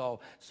ahead and go.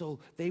 So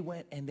they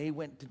went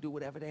to do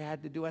whatever they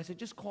had to do. I said,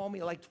 just call me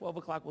at like 12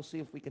 o'clock. We'll see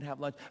if we can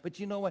have lunch. But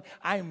you know what?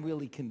 I'm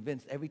really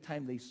convinced every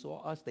time they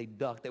saw us, they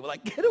ducked. They were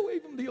like, get away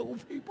from the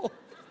old people.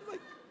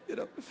 Like, you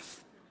know.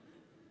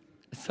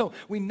 So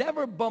we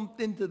never bumped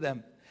into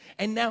them.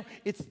 And now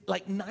it's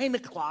like 9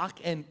 o'clock,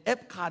 and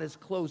Epcot is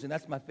closing.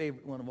 That's my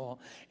favorite one of all.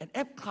 And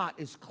Epcot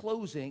is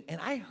closing, and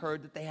I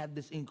heard that they had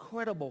this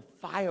incredible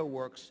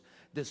fireworks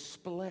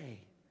display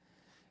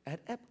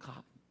at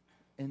Epcot.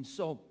 And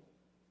so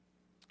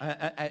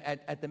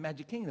at the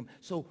Magic Kingdom.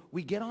 So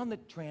we get on the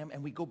tram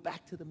and we go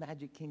back to the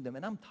Magic Kingdom.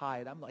 And I'm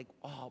tired. I'm like,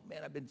 oh,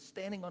 man, I've been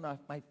standing on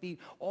my feet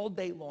all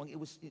day long.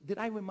 Did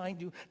I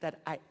remind you that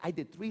I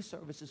did 3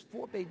 services,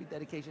 4 baby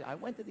dedications. I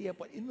went to the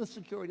airport in the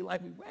security line.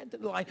 We ran to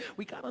the line.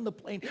 We got on the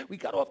plane. We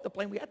got off the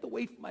plane. We had to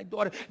wait for my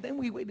daughter. Then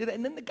we waited.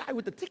 And then the guy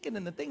with the ticket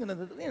and the thing, and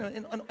then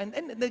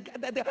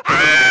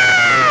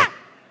ah!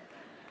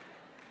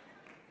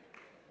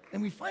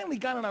 And we finally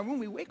got in our room.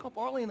 We wake up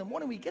early in the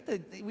morning. We get to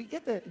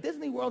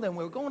Disney World, and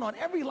we're going on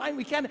every line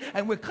we can.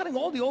 And we're cutting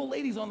all the old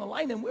ladies on the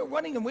line, and we're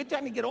running, and we're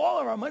trying to get all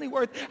of our money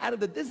worth out of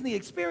the Disney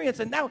experience.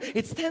 And now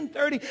it's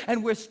 10:30,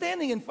 and we're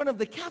standing in front of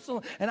the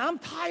castle, and I'm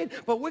tired,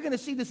 but we're going to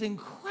see this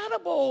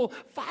incredible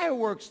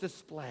fireworks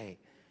display.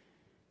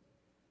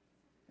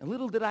 And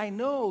little did I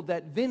know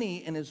that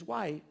Vinny and his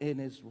wife and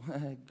his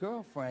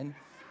girlfriend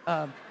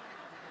are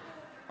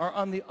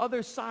on the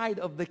other side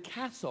of the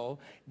castle.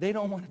 They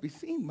don't want to be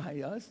seen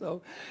by us.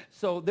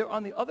 So they're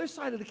on the other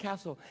side of the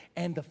castle,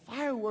 and the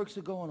fireworks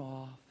are going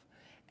off.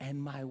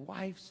 And my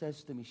wife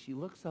says to me, she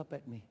looks up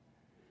at me,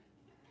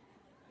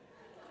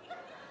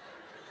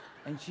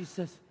 and she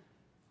says,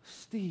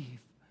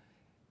 Steve,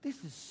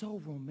 this is so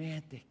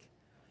romantic.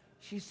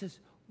 She says,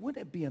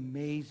 wouldn't it be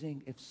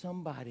amazing if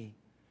somebody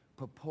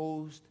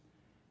proposed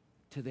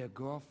to their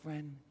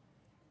girlfriend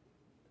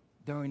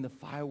during the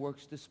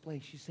fireworks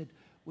display? She said,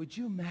 would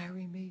you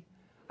marry me?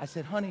 I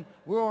said, honey,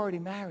 we're already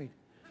married.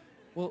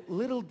 Well,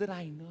 little did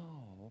I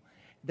know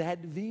that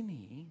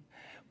Vinny,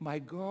 my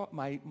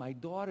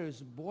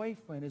daughter's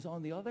boyfriend, is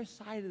on the other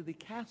side of the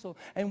castle.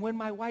 And when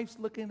my wife's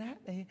looking at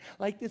me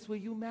like this, will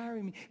you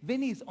marry me?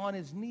 Vinny's on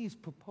his knees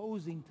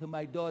proposing to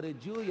my daughter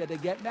Julia to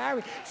get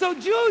married. So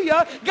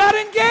Julia got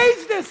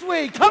engaged this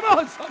week. Come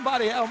on,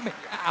 somebody help me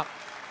out.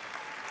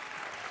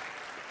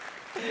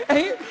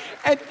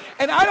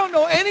 And I don't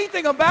know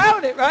anything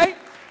about it, right?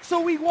 So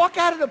we walk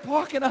out of the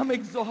park, and I'm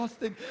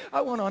exhausted.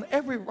 I went on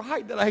every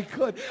ride that I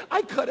could.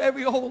 I cut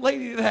every old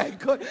lady that I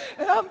could.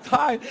 And I'm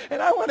tired.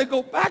 And I want to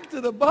go back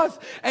to the bus.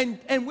 And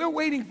we're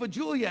waiting for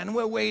Julia. And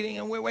we're waiting,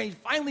 and we're waiting.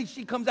 Finally,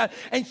 she comes out.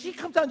 And she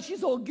comes out, and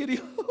she's all giddy.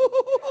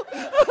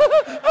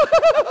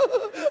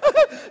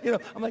 You know,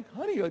 I'm like,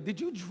 honey,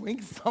 did you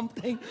drink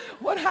something?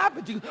 What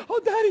happened? She goes, oh,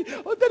 Daddy,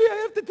 I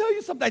have to tell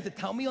you something. I said,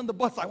 tell me on the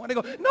bus. I want to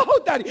go. No,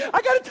 Daddy,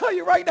 I got to tell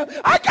you right now.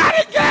 I got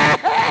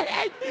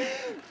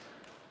engaged.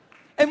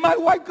 And my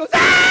wife goes,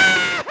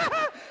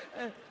 ah!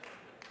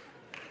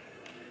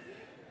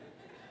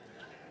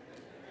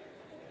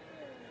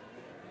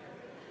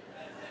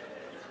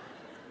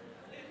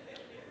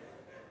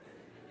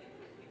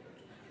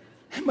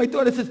 And my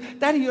daughter says,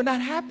 Daddy, you're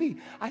not happy.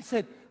 I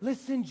said,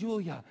 listen,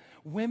 Julia,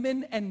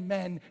 women and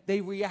men,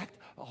 they react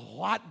a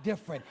lot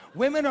different.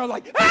 Women are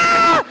like,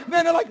 ah!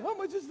 Men are like, how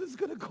much is this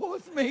going to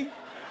cost me?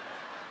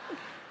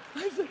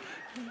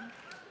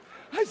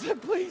 I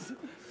said, please.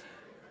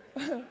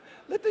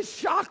 Let the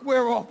shock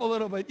wear off a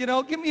little bit, you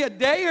know. Give me a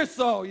day or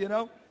so, you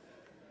know.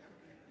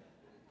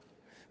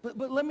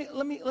 But let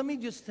me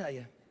just tell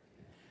you.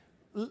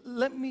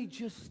 Let me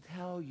just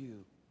tell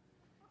you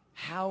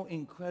how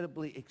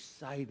incredibly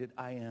excited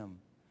I am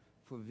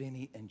for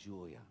Vinny and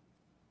Julia.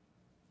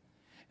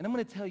 And I'm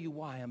going to tell you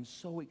why I'm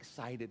so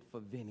excited for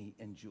Vinny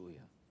and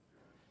Julia.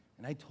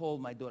 And I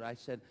told my daughter, I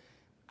said,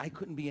 I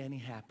couldn't be any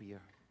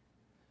happier.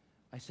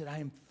 I said, I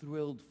am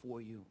thrilled for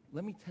you.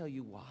 Let me tell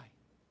you why.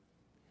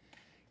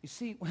 You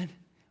see, when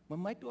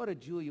my daughter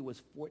Julia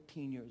was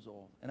 14 years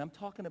old, and I'm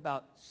talking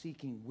about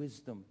seeking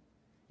wisdom,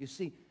 you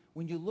see,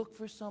 when you look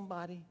for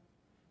somebody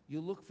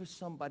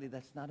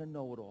that's not a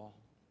know-it-all,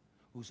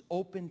 who's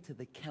open to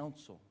the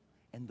counsel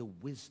and the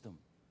wisdom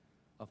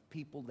of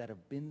people that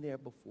have been there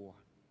before,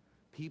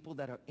 people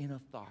that are in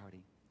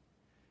authority.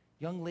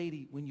 Young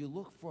lady, when you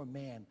look for a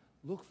man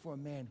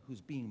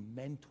who's being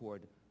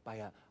mentored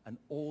by an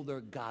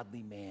older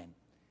godly man.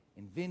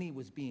 And Vinny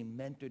was being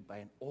mentored by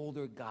an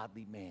older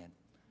godly man.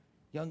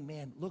 Young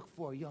man, look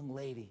for a young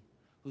lady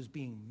who's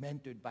being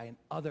mentored by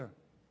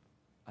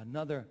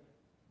another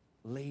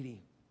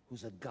lady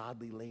who's a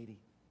godly lady.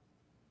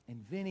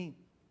 And Vinny,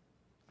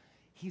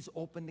 he's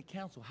open to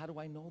counsel. How do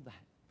I know that?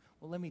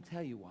 Well, let me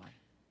tell you why.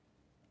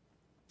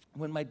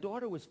 When my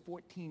daughter was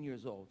 14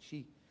 years old,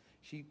 she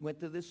went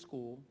to this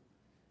school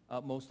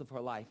most of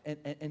her life.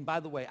 And by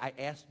the way, I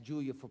asked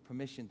Julia for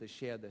permission to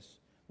share this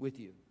with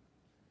you.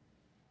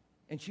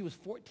 And she was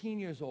 14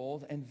 years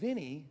old, and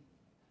Vinny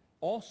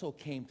also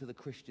came to the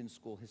Christian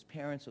school. His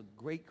parents are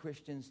great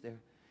Christians.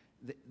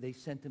 They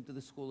sent him to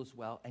the school as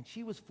well. And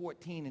she was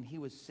 14 and he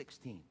was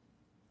 16.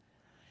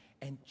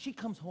 And she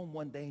comes home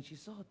one day and she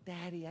said, oh,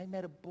 Daddy, I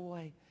met a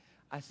boy.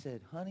 I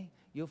said, honey,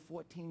 you're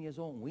 14 years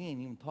old and we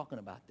ain't even talking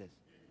about this.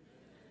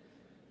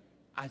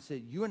 I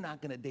said, you're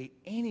not going to date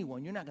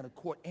anyone. You're not going to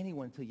court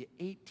anyone until you're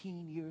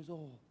 18 years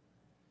old.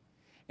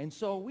 And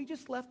so we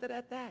just left it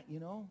at that, you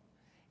know.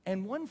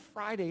 And one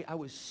Friday I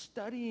was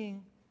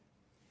studying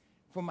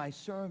for my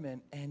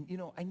sermon, and, you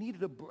know, I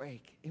needed a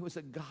break. It was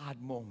a God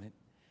moment.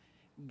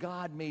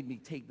 God made me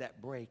take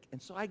that break.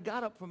 And so I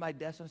got up from my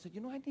desk and I said,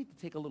 I need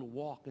to take a little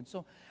walk. And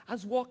so I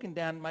was walking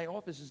down, my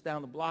office is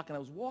down the block, and I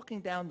was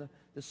walking down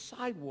the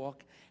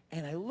sidewalk,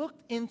 and I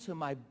looked into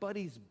my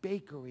buddy's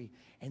bakery,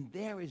 and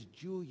there is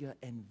Julia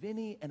and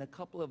Vinny and a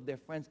couple of their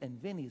friends,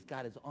 and Vinny's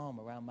got his arm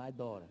around my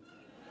daughter.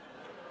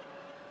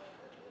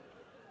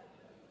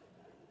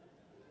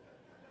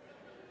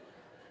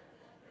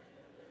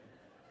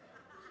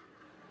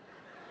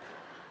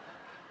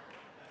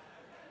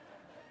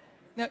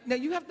 Now,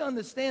 you have to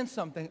understand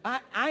something.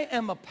 I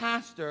am a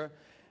pastor,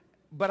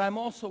 but I'm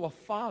also a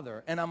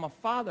father, and I'm a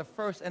father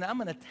first, and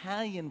I'm an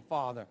Italian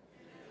father.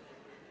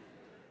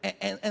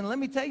 And let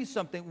me tell you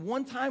something.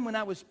 One time when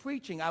I was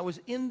preaching, I was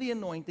in the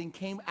anointing,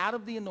 came out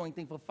of the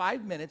anointing for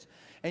 5 minutes,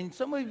 and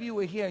some of you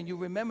were here, and you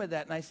remember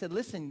that, and I said,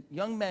 listen,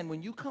 young men,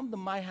 when you come to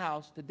my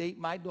house to date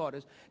my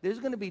daughters, there's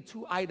going to be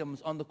 2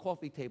 items on the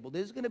coffee table.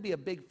 There's going to be a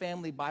big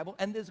family Bible,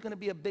 and there's going to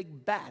be a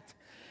big bat.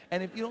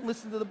 And if you don't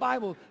listen to the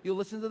Bible, you'll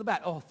listen to the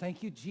bat. Oh,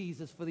 thank you,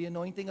 Jesus, for the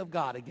anointing of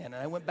God again. And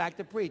I went back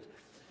to preach.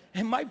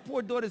 And my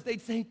poor daughters,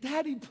 they'd say,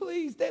 Daddy,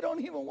 please, they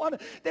don't even want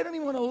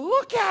to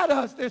look at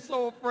us. They're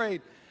so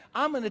afraid.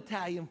 I'm an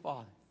Italian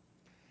father.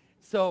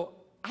 So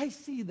I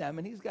see them,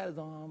 and he's got his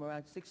arm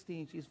around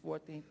 16, she's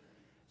 14.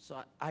 So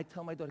I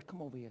tell my daughter,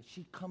 come over here.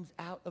 She comes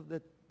out of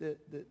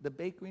the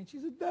bakery, and she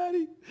said,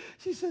 Daddy,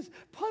 she says,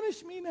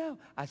 punish me now.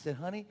 I said,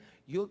 honey,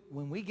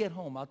 when we get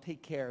home, I'll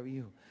take care of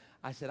you.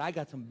 I said, I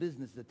got some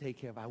business to take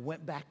care of. I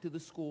went back to the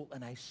school,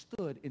 and I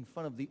stood in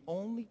front of the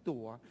only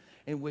door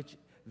in which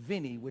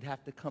Vinny would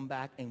have to come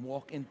back and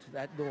walk into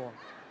that door.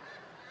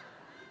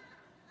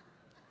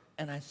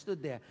 And I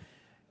stood there.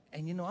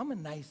 And, I'm a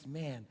nice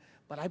man,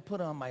 but I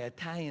put on my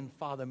Italian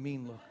father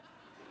mean look.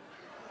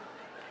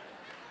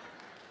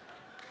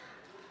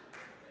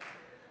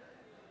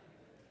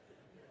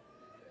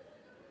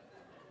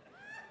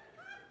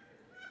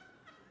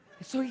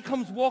 So he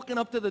comes walking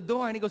up to the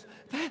door, and he goes,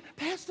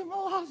 Pastor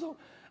Milazzo,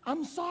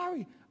 I'm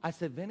sorry. I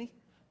said, Vinny,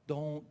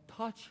 don't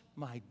touch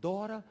my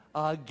daughter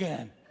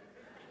again.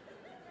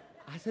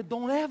 I said,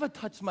 don't ever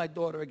touch my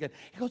daughter again.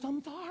 He goes,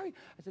 I'm sorry.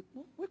 I said,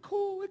 well, we're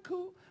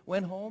cool.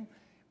 Went home.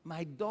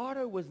 My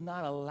daughter was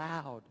not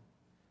allowed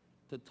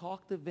to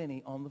talk to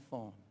Vinny on the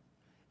phone,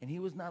 and he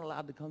was not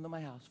allowed to come to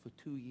my house for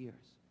 2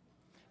 years.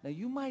 Now,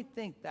 you might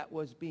think that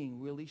was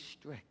being really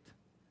strict.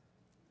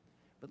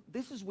 But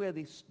this is where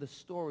the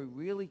story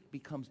really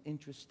becomes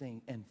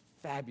interesting and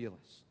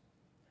fabulous.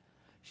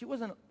 She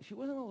wasn't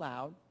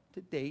allowed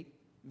to date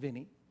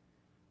Vinny,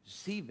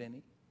 see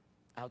Vinny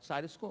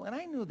outside of school. And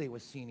I knew they were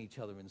seeing each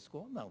other in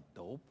school. I'm no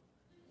dope.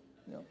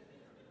 So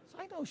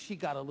I know she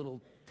got a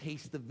little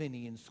taste of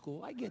Vinny in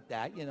school. I get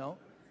that,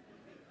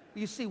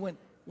 You see, when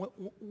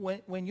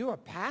you're a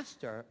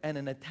pastor and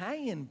an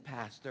Italian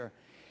pastor,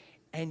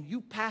 and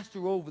you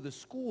pastor over the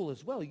school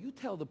as well, you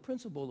tell the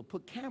principal to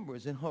put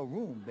cameras in her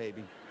room,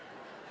 baby.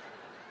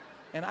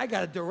 And I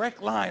got a direct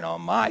line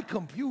on my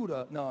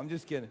computer. No, I'm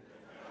just kidding.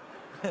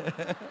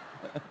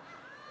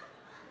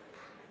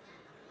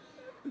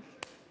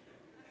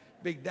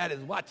 Big Daddy's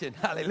watching.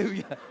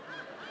 Hallelujah.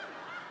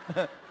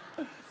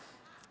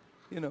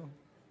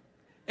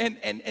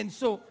 And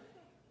so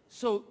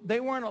they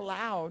weren't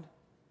allowed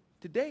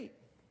to date.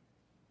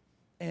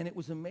 And it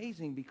was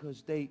amazing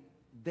because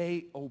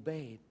they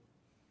obeyed.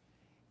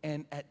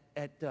 And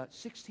at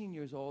 16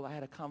 years old, I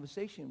had a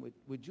conversation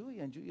with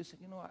Julia, and Julia said,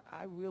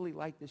 I really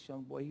like this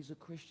young boy. He's a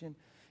Christian.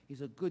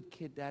 He's a good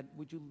kid, Dad.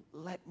 Would you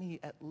let me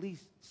at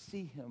least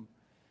see him?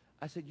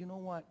 I said, you know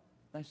what?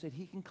 I said,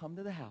 he can come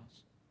to the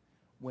house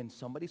when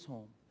somebody's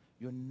home.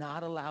 You're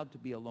not allowed to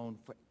be alone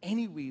for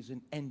any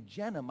reason. And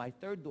Jenna, my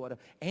third daughter,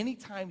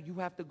 anytime you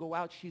have to go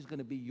out, she's going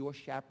to be your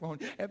chaperone.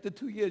 After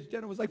 2 years,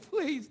 Jenna was like,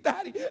 please,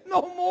 Daddy,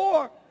 no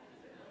more.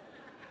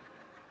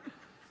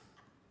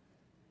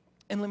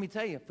 And let me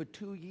tell you, for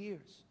 2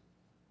 years,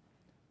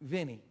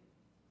 Vinny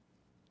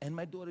and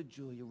my daughter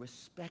Julia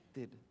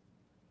respected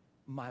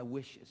my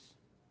wishes,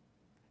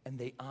 and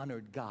they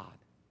honored God.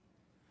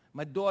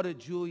 My daughter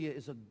Julia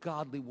is a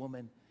godly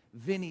woman.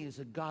 Vinny is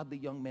a godly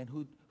young man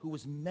who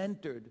was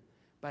mentored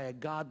by a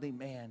godly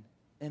man.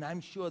 And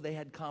I'm sure they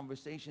had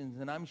conversations,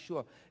 and I'm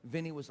sure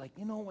Vinny was like,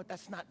 you know what,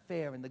 that's not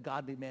fair. And the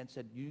godly man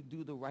said, you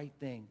do the right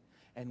thing,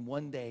 and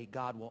one day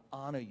God will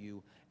honor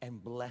you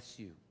and bless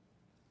you.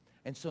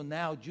 And so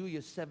now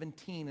Julia's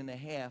 17 and a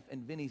half,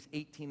 and Vinny's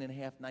 18 and a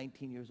half,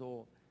 19 years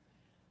old.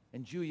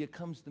 And Julia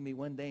comes to me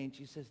one day, and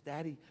she says,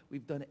 Daddy,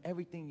 we've done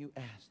everything you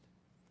asked.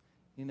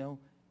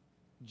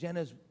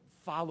 Jenna's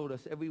followed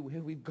us everywhere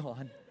we've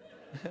gone.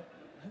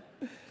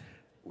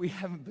 We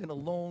haven't been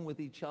alone with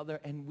each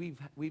other, and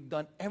we've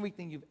done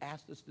everything you've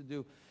asked us to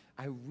do.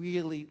 I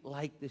really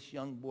like this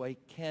young boy.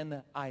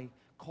 Can I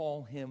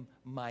call him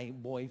my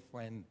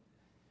boyfriend?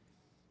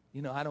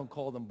 I don't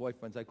call them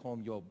boyfriends. I call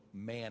them your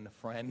man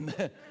friend.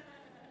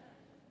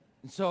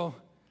 And so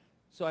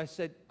I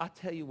said, I'll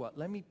tell you what,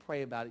 let me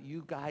pray about it.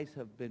 You guys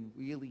have been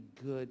really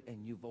good,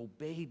 and you've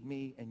obeyed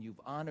me, and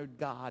you've honored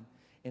God,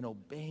 in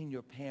obeying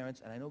your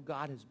parents. And I know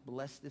God has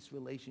blessed this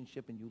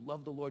relationship, and you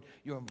love the Lord.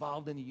 You're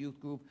involved in the youth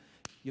group.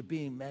 You're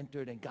being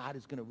mentored, and God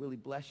is going to really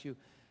bless you.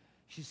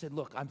 She said,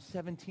 look, I'm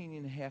 17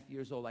 and a half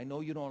years old. I know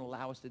you don't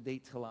allow us to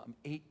date till I'm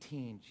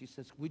 18. She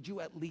says, would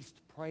you at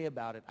least pray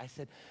about it? I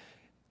said,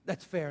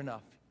 that's fair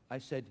enough. I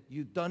said,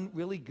 you've done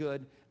really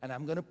good, and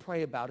I'm going to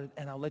pray about it,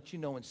 and I'll let you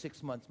know in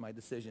 6 months my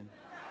decision.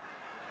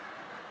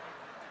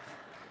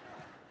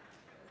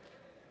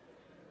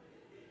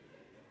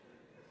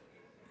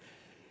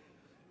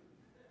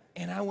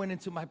 And I went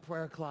into my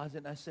prayer closet,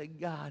 and I said,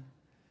 God,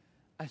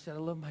 I said, I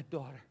love my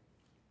daughter,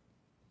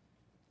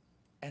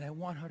 and I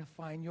want her to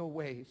find your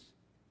ways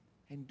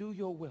and do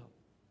your will.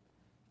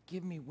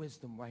 Give me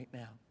wisdom right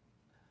now.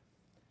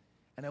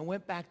 And I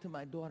went back to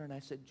my daughter and I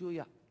said,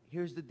 Julia,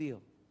 here's the deal.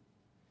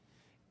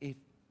 If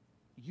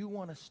you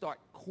want to start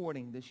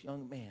courting this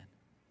young man,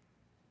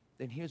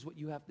 then here's what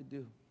you have to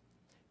do.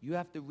 You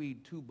have to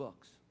read 2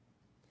 books.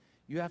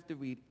 You have to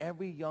read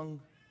every young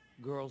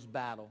girl's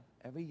battle,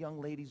 every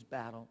young lady's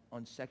battle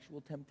on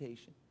sexual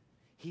temptation.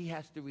 He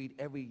has to read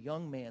every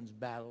young man's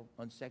battle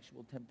on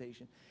sexual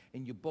temptation.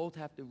 And you both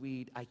have to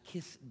read I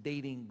Kiss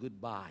Dating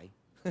Goodbye.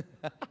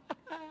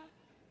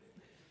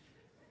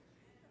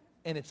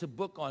 And it's a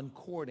book on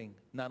courting,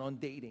 not on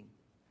dating.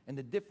 And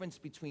the difference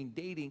between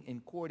dating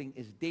and courting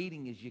is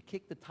dating is you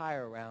kick the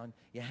tire around,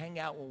 you hang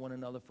out with one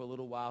another for a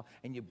little while,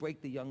 and you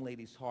break the young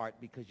lady's heart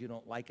because you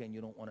don't like her and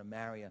you don't want to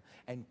marry her.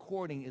 And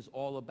courting is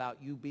all about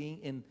you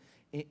being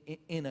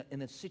in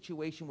a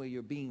situation where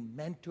you're being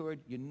mentored,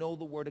 you know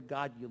the Word of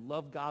God, you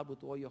love God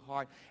with all your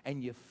heart,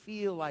 and you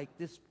feel like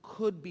this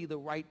could be the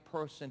right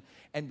person.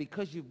 And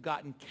because you've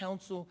gotten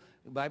counsel,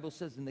 the Bible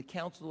says in the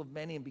counsel of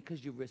many, and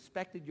because you've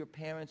respected your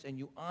parents and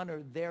you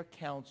honor their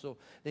counsel,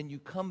 then you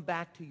come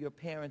back to your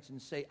parents and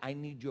say, I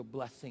need your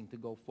blessing to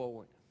go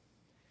forward.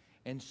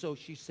 And so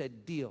she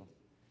said, deal.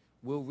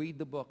 We'll read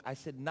the book. I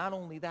said, not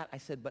only that, I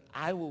said, but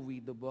I will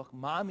read the book.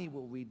 Mommy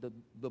will read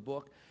the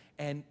book.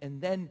 And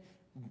then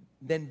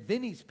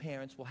Vinny's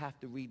parents will have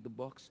to read the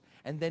books.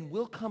 And then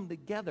we'll come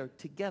together.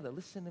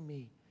 Listen to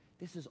me.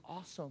 This is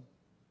awesome.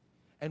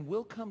 And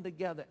we'll come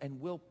together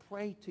and we'll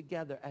pray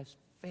together as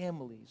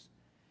families.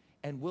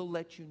 And we'll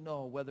let you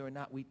know whether or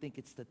not we think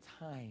it's the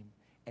time.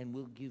 And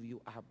we'll give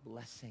you our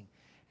blessing.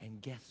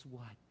 And guess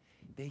what?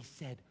 They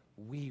said,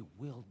 we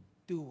will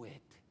do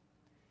it.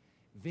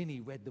 Vinny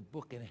read the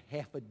book in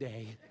half a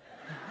day.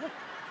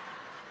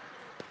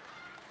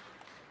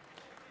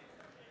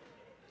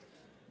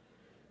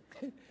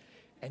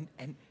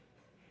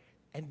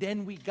 And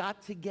then we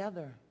got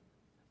together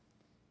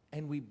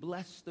and we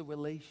blessed the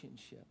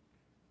relationship.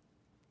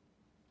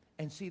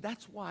 And see,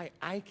 that's why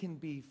I can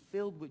be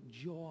filled with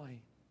joy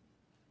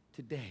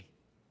today.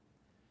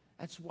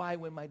 That's why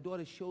when my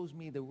daughter shows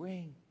me the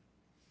ring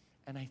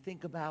and I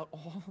think about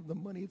all the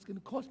money it's going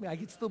to cost me, I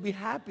can still be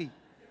happy.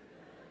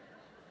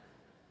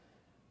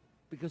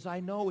 Because I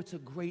know it's a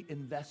great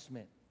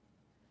investment.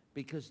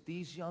 Because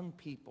these young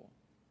people,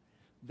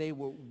 they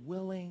were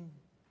willing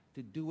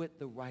to do it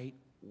the right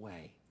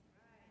way.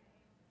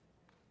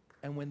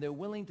 And when they're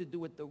willing to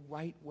do it the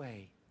right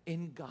way,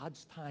 in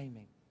God's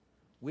timing,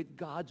 with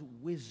God's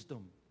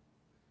wisdom,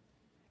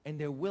 and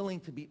they're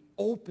willing to be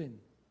open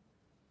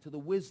to the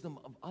wisdom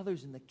of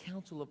others and the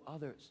counsel of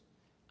others,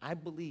 I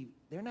believe,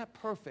 they're not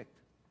perfect,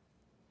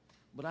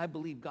 but I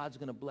believe God's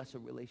going to bless a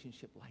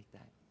relationship like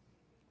that.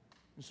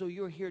 And so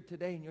you're here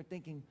today and you're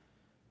thinking,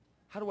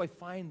 how do I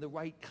find the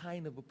right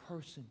kind of a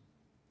person?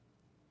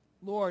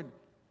 Lord,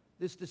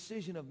 this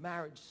decision of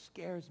marriage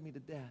scares me to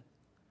death.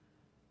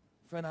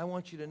 Friend, I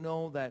want you to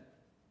know that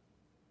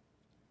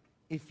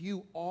if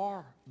you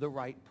are the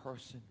right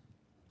person,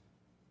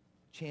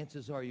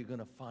 chances are you're going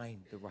to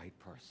find the right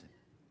person.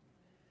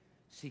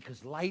 See,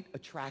 because light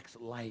attracts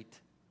light,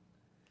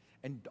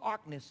 and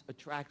darkness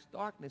attracts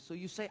darkness. So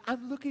you say,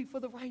 I'm looking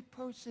for the right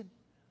person.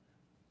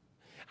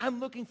 I'm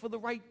looking for the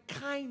right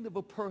kind of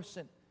a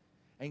person.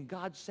 And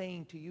God's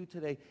saying to you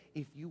today,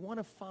 if you want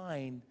to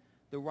find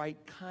the right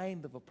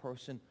kind of a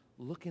person,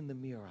 look in the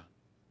mirror.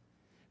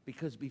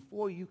 Because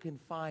before you can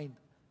find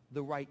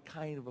the right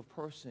kind of a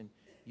person,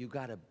 you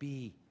got to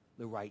be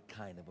the right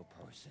kind of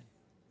a person.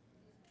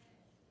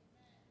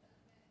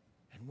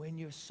 And when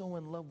you're so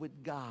in love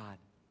with God,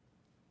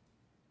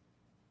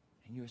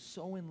 and you're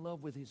so in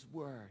love with His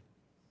Word,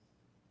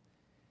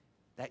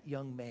 that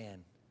young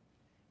man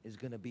is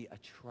going to be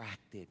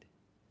attracted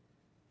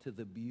to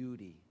the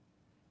beauty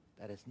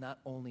that is not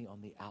only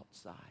on the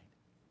outside,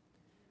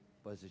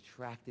 but is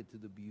attracted to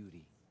the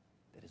beauty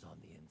that is on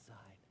the inside.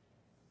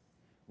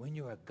 When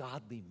you're a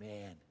godly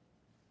man,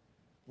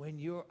 when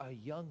you're a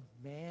young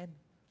man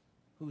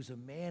who's a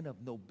man of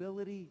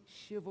nobility,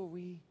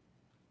 chivalry,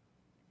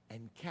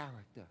 and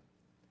character,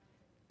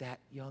 that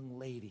young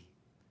lady,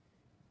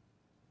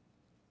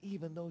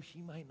 even though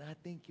she might not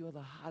think you're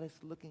the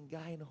hottest looking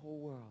guy in the whole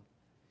world,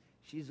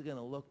 she's going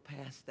to look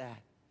past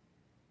that,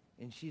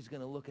 and she's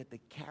going to look at the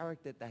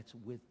character that's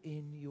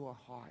within your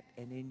heart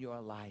and in your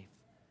life.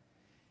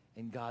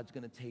 And God's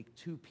going to take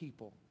two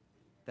people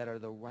that are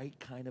the right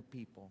kind of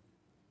people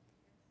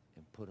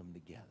and put them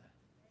together.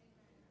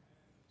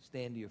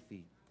 Stand to your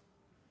feet.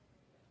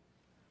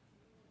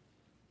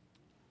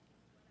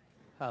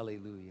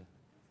 Hallelujah.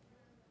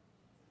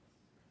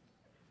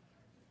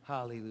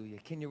 Hallelujah.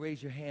 Can you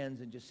raise your hands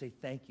and just say,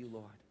 thank you,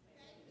 Lord.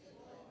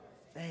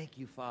 Thank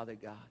you, Father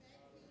God.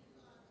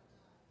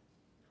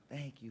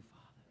 Thank you, Father.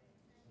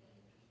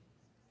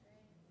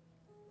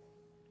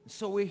 And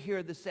so we're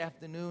here this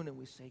afternoon and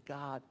we say,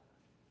 God,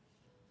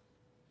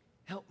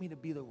 help me to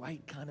be the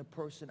right kind of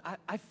person.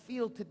 I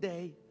feel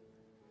today,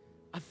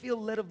 I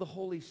feel led of the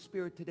Holy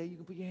Spirit today. You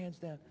can put your hands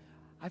down.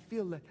 I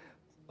feel led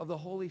of the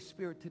Holy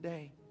Spirit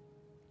today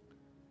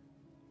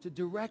to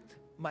direct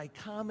my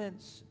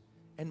comments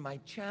and my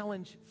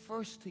challenge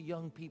first to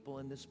young people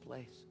in this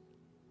place.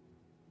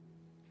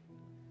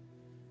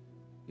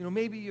 You know,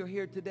 maybe you're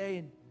here today,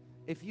 and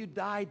if you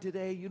died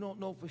today, you don't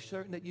know for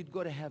certain that you'd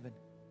go to heaven.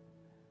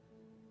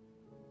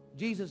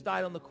 Jesus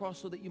died on the cross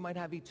so that you might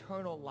have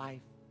eternal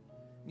life.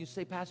 And you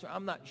say, Pastor,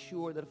 I'm not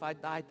sure that if I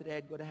died today,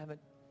 I'd go to heaven.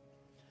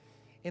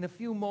 In a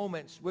few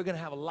moments, we're going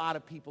to have a lot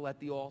of people at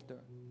the altar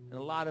and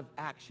a lot of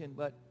action,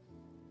 but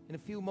in a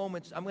few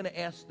moments, I'm going to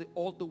ask the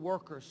altar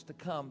workers to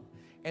come,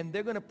 and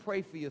they're going to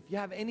pray for you. If you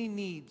have any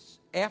needs,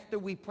 after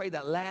we pray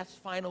that last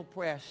final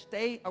prayer,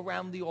 stay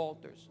around the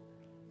altars.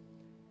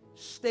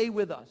 Stay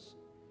with us.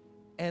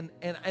 And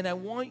I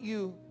want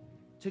you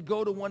to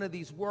go to one of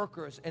these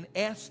workers and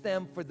ask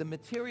them for the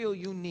material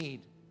you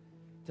need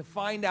to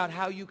find out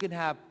how you can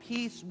have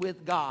peace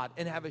with God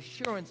and have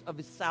assurance of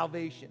His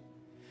salvation.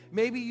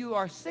 Maybe you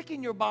are sick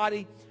in your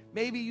body.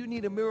 Maybe you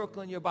need a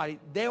miracle in your body.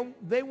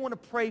 They want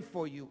to pray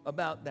for you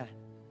about that.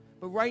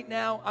 But right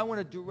now, I want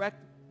to direct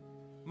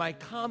my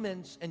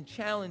comments and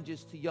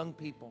challenges to young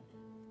people.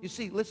 You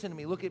see, listen to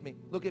me. Look at me.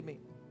 Look at me.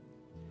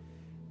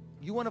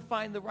 You want to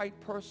find the right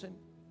person,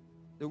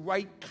 the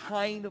right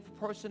kind of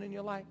person in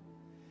your life?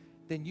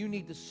 Then you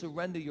need to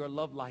surrender your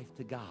love life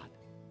to God.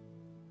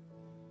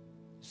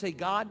 Say,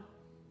 God,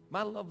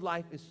 my love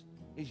life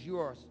is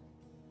yours.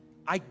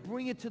 I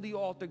bring it to the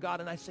altar, God,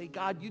 and I say,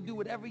 God, you do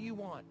whatever you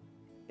want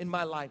in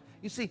my life.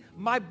 You see,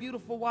 my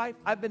beautiful wife,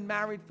 I've been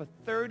married for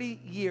 30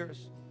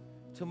 years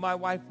to my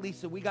wife,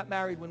 Lisa. We got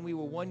married when we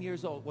were 1 year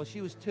old. Well, she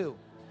was 2.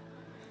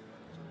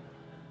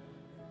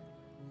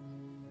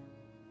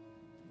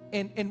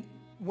 And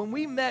when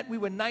we met, we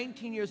were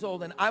 19 years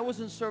old, and I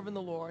wasn't serving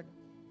the Lord,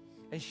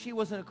 and she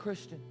wasn't a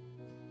Christian.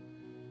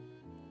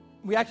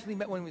 We actually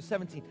met when we were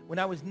 17. When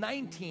I was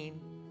 19,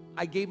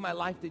 I gave my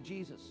life to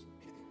Jesus.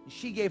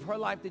 She gave her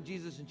life to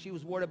Jesus, and she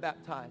was water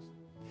baptized.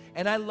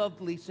 And I loved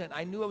Lisa, and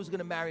I knew I was going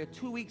to marry her.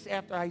 2 weeks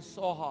after I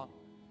saw her,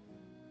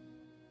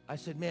 I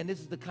said, man,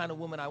 this is the kind of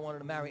woman I wanted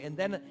to marry. And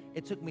then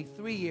it took me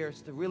 3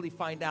 years to really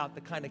find out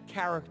the kind of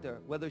character,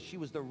 whether she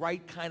was the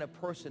right kind of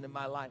person in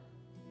my life.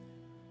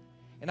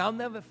 And I'll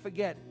never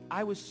forget,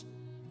 I was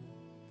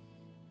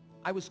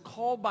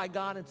called by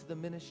God into the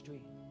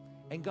ministry.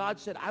 And God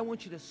said, I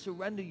want you to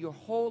surrender your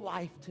whole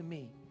life to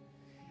me.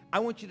 I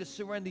want you to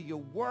surrender your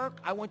work.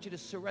 I want you to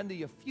surrender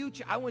your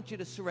future. I want you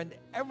to surrender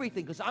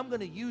everything, because I'm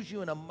going to use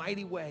you in a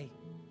mighty way.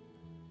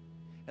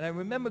 And I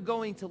remember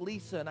going to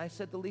Lisa, and I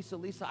said to Lisa,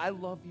 Lisa, I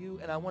love you,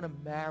 and I want to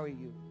marry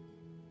you.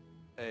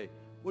 Hey,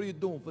 what are you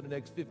doing for the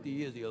next 50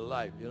 years of your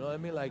life? You know what I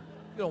mean? Like,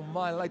 you don't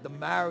mind, I'd like to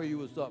marry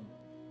you or something.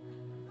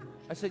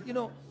 I said, you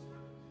know,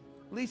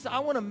 Lisa, I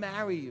want to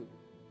marry you.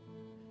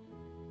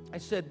 I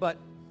said, but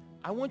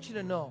I want you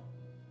to know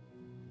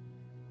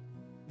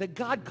that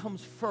God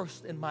comes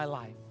first in my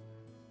life.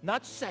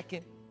 Not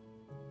second.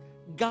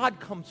 God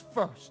comes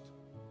first.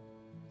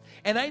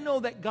 And I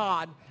know that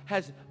God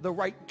has the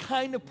right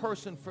kind of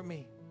person for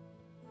me.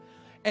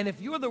 And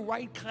if you're the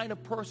right kind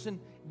of person,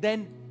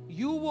 then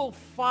you will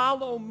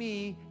follow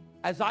me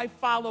as I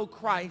follow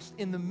Christ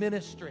in the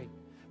ministry.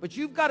 But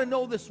you've got to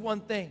know this one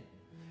thing,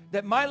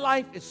 that my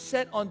life is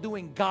set on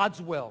doing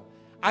God's will.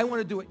 I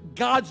want to do it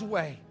God's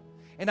way.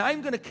 And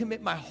I'm going to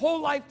commit my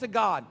whole life to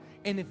God.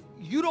 And if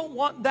you don't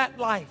want that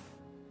life,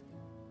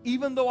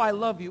 even though I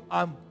love you,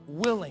 I'm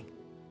willing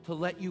to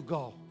let you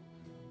go.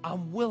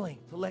 I'm willing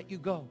to let you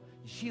go.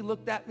 She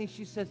looked at me.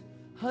 She says,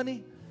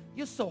 honey,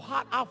 you're so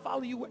hot, I'll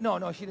follow you.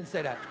 No, she didn't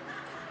say that.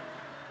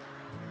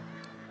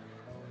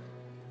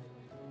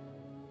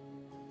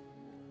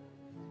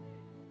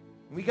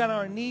 We got on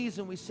our knees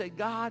and we said,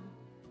 God,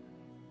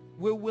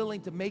 we're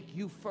willing to make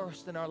you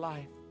first in our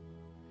life.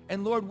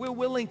 And Lord, we're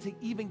willing to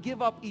even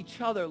give up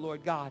each other,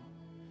 Lord God,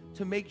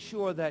 to make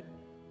sure that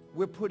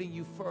we're putting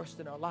you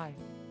first in our life.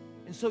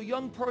 And so,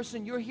 young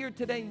person, you're here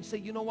today and you say,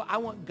 you know what? I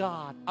want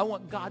God. I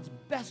want God's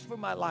best for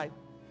my life.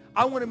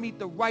 I want to meet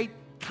the right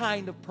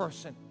kind of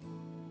person.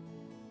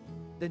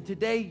 Then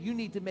today, you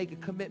need to make a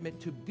commitment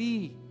to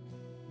be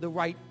the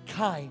right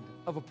kind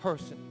of a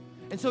person.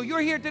 And so you're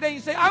here today and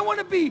you say, I want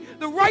to be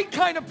the right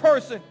kind of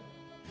person.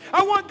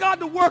 I want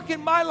God to work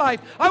in my life.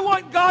 I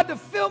want God to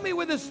fill me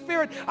with His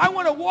Spirit. I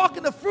want to walk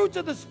in the fruits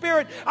of the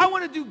Spirit. I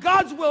want to do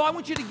God's will. I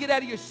want you to get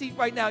out of your seat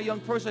right now,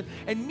 young person,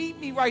 and meet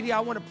me right here.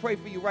 I want to pray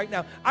for you right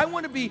now. I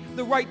want to be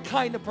the right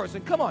kind of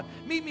person. Come on,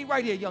 meet me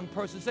right here, young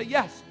person. Say,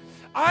 yes,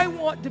 I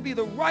want to be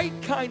the right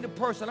kind of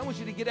person. I want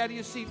you to get out of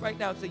your seat right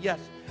now and say, yes,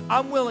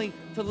 I'm willing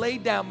to lay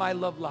down my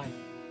love life.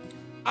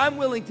 I'm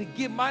willing to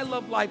give my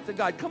love life to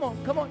God. Come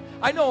on, come on.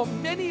 I know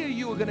many of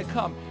you are going to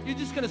come. You're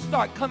just going to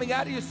start coming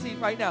out of your seat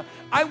right now.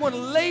 I want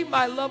to lay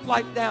my love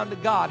life down to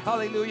God.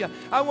 Hallelujah.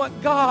 I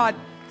want God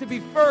to be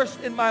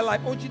first in my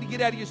life. I want you to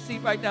get out of your seat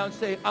right now and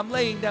say, I'm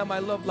laying down my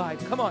love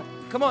life. Come on,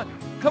 come on,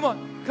 come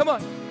on, come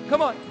on,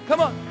 come on,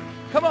 come on,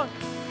 come on,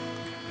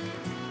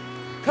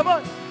 come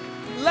on.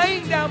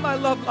 Laying down my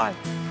love life.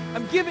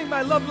 I'm giving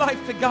my love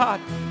life to God.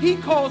 He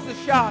calls the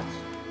shots.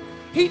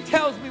 He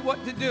tells me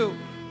what to do.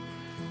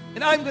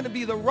 And I'm going to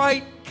be the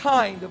right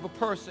kind of a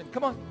person.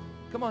 Come on.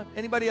 Come on.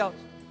 Anybody else?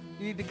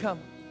 You need to come.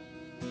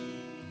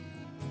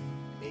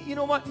 You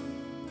know what?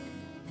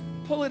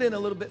 Pull it in a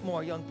little bit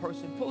more, young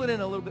person. Pull it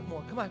in a little bit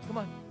more. Come on. Come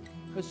on.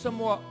 Because some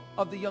more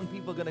of the young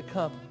people are going to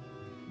come.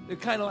 They're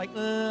kind of like,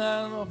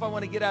 I don't know if I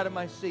want to get out of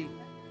my seat.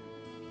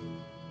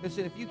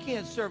 Listen, if you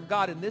can't serve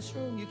God in this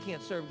room, you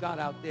can't serve God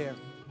out there.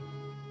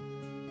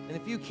 And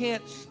if you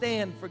can't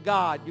stand for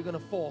God, you're going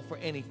to fall for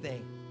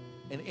anything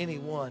and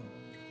anyone.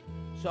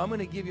 So I'm going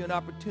to give you an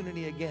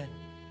opportunity again.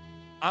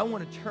 I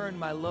want to turn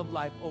my love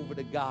life over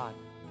to God.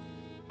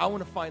 I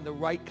want to find the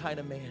right kind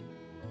of man.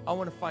 I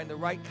want to find the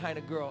right kind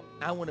of girl.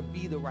 I want to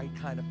be the right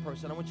kind of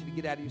person. I want you to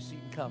get out of your seat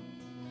and come.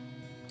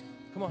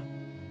 Come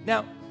on.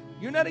 Now,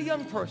 you're not a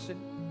young person.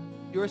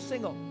 You're a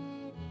single.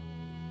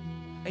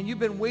 And you've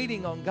been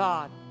waiting on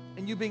God.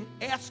 And you've been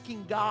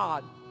asking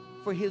God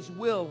for his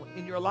will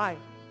in your life.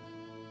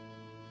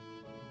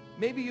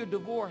 Maybe you're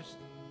divorced.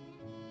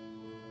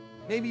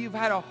 Maybe you've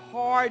had a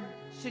hard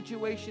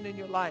situation in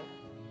your life.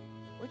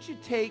 Why don't you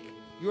take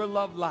your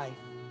love life,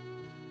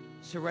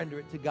 surrender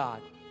it to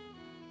God.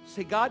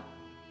 Say, God,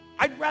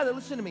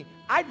 listen to me,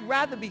 I'd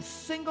rather be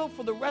single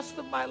for the rest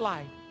of my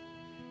life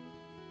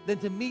than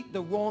to meet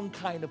the wrong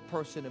kind of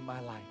person in my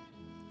life.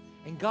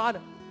 And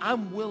God,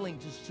 I'm willing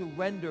to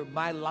surrender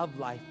my love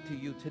life to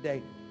you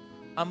today.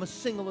 I'm a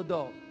single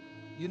adult.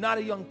 You're not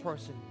a young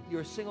person.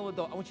 You're a single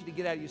adult. I want you to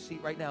get out of your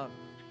seat right now.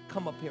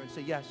 Come up here and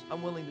say, yes,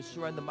 I'm willing to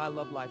surrender my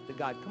love life to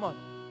God. Come on.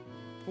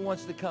 Who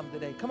wants to come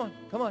today? Come on,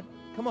 come on,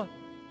 come on,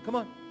 come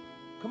on,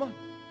 come on,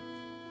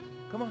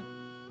 come on,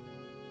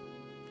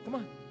 come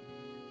on.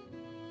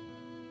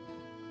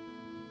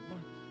 Come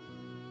on.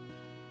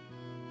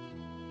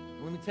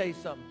 Let me tell you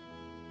something.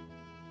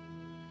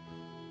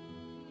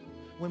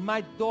 When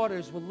my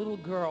daughters were little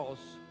girls,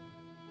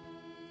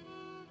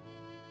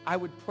 I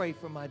would pray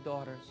for my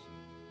daughters.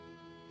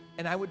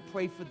 And I would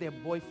pray for their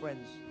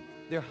boyfriends,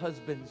 their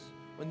husbands,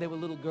 when they were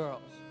little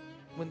girls.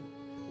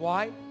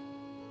 Why?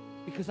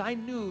 Because I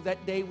knew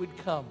that day would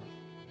come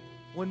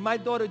when my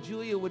daughter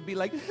Julia would be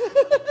like,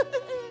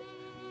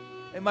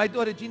 and my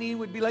daughter Janine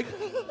would be like,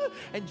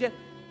 and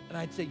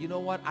I'd say, you know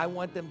what? I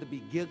want them to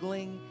be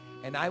giggling,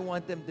 and I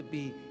want them to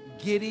be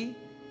giddy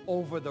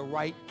over the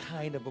right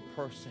kind of a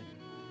person.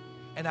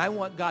 And I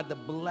want God to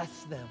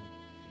bless them.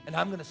 And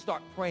I'm going to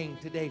start praying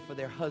today for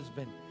their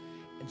husband.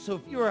 And so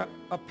if you're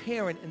a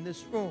parent in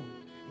this room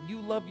and you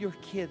love your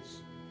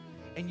kids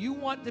and you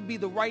want to be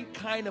the right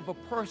kind of a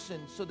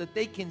person so that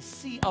they can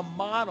see a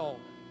model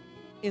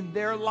in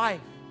their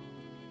life,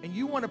 and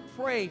you want to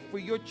pray for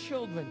your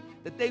children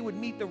that they would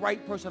meet the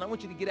right person, I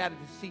want you to get out of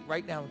the seat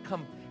right now and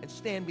come and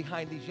stand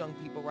behind these young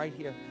people right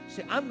here.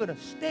 Say, I'm going to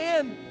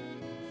stand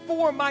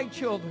for my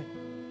children.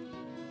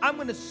 I'm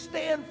going to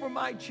stand for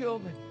my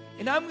children,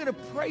 and I'm going to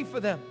pray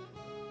for them.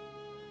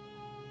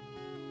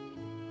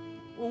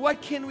 Well,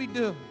 what can we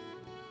do?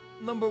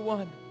 Number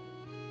one,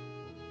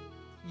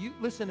 you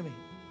listen to me.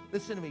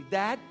 Listen to me.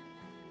 Dad,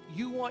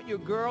 you want your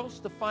girls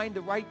to find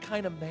the right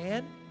kind of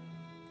man?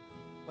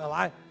 Well,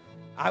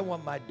 I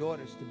want my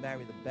daughters to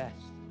marry the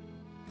best.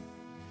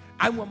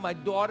 I want my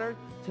daughter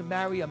to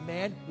marry a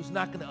man who's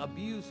not going to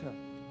abuse her.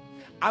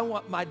 I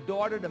want my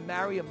daughter to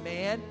marry a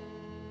man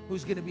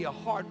who's going to be a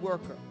hard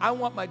worker. I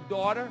want my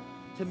daughter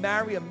to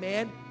marry a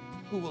man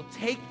who will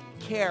take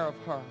care of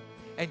her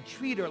and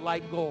treat her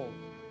like gold.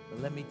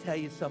 But let me tell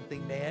you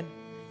something, man.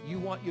 You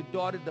want your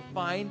daughter to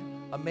find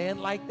a man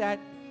like that?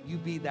 You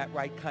be that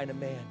right kind of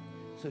man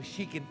so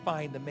she can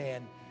find the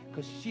man,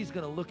 because she's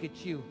going to look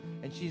at you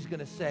and she's going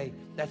to say,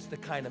 that's the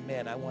kind of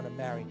man I want to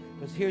marry.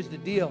 Because here's the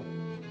deal.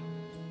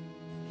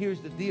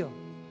 Here's the deal.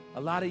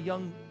 A lot of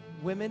young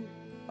women,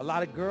 a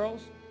lot of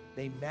girls,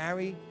 they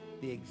marry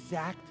the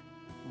exact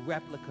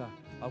replica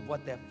of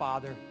what their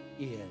father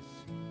is.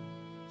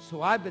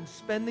 So I've been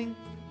spending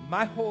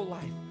my whole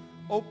life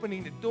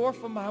opening the door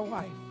for my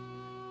wife.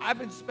 I've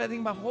been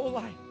spending my whole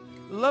life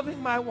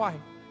loving my wife.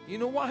 You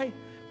know why?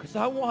 Because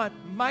I want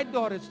my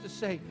daughters to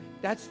say,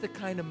 that's the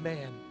kind of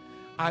man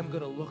I'm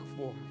going to look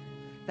for.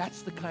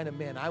 That's the kind of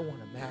man I want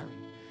to marry.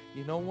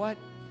 You know what?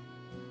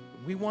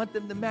 We want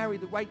them to marry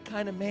the right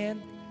kind of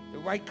man, the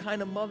right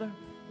kind of mother,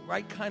 the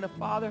right kind of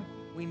father.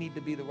 We need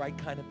to be the right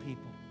kind of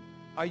people.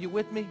 Are you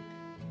with me?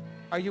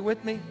 Are you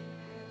with me?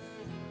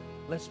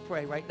 Let's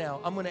pray right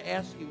now. I'm going to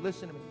ask you,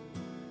 listen to me.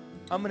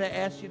 I'm going to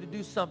ask you to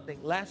do something.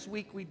 Last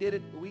week we did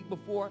it, the week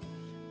before.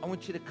 I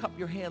want you to cup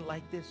your hand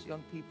like this,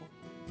 young people.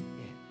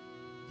 Yeah.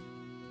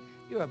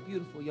 You're a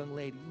beautiful young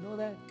lady. You know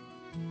that?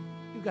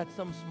 You got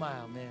some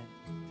smile, man.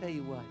 Tell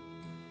you what.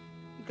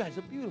 You guys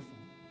are beautiful.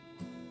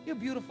 You're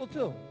beautiful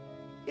too.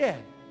 Yeah,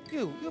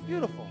 you're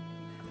beautiful.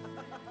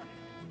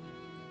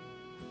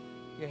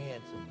 You're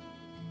handsome.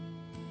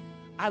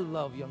 I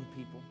love young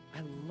people.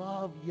 I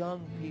love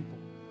young people.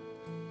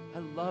 I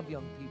love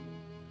young people.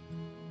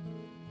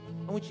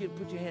 I want you to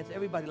put your hands,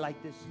 everybody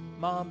like this.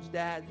 Moms,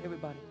 dads,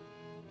 everybody.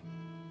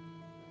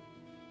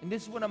 And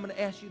this is what I'm going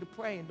to ask you to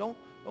pray. And don't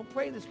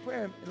pray this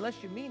prayer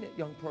unless you mean it,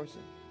 young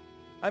person.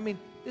 I mean,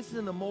 this is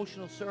an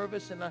emotional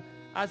service, and I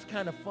was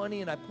kind of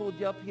funny, and I pulled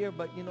you up here,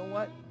 but you know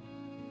what?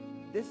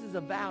 This is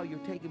a vow you're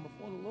taking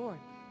before the Lord.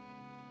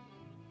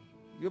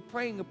 You're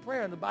praying a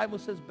prayer, and the Bible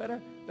says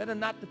better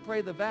not to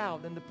pray the vow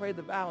than to pray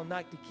the vow and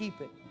not to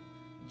keep it.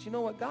 But you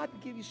know what? God will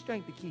give you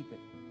strength to keep it.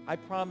 I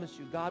promise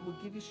you, God will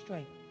give you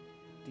strength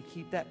to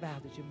keep that vow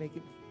that you're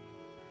making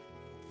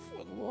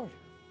before the Lord.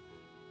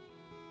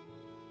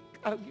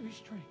 God will give you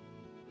strength.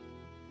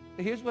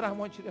 But here's what I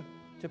want you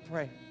to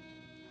pray.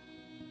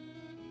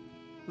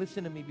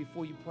 Listen to me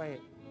before you pray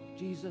it.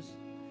 Jesus,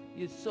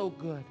 you're so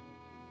good.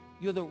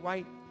 You're the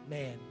right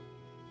man.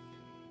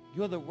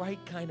 You're the right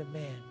kind of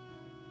man.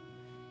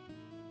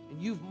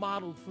 And you've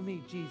modeled for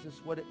me,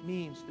 Jesus, what it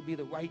means to be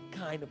the right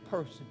kind of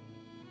person.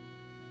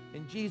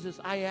 And Jesus,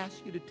 I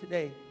ask you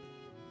today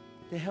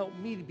to help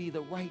me to be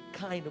the right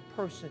kind of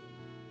person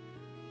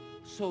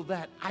so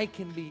that I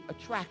can be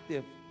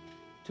attractive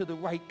to the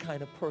right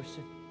kind of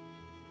person.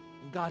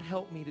 And God,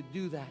 help me to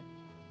do that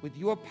with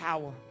your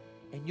power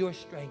and your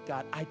strength,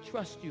 God. I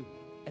trust you,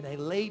 and I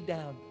lay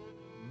down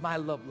my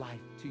love life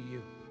to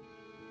you.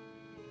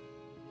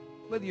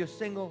 Whether you're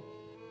single,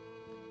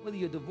 whether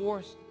you're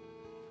divorced,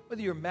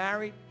 whether you're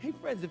married. Hey,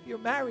 friends, if you're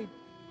married,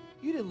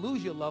 you didn't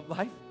lose your love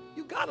life.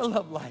 You got a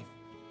love life.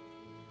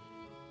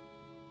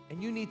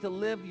 And you need to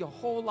live your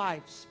whole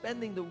life,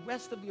 spending the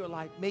rest of your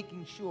life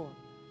making sure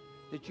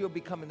that you're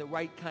becoming the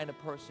right kind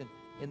of person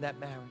in that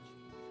marriage.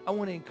 I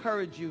want to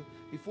encourage you,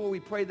 before we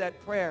pray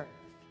that prayer,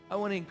 I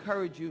want to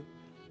encourage you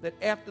that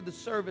after the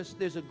service,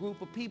 there's a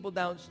group of people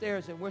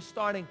downstairs, and we're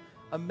starting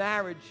a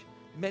marriage,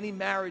 many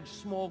marriage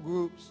small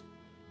groups.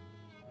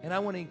 And I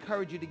want to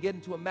encourage you to get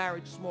into a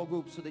marriage small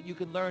group so that you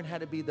can learn how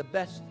to be the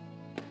best,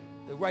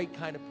 the right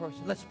kind of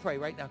person. Let's pray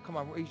right now. Come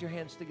on, raise your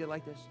hands together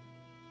like this.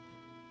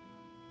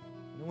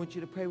 And I want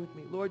you to pray with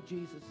me. Lord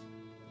Jesus,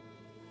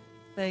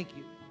 thank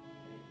you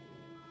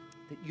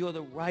that you're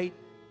the right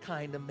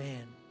kind of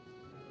man.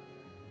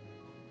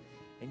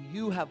 And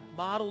you have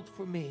modeled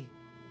for me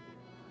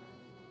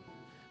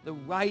the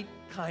right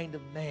kind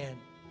of man.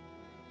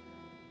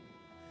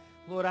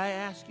 Lord, I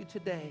ask you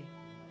today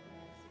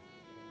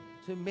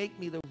to make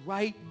me the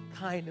right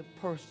kind of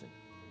person.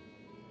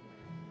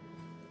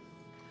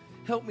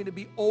 Help me to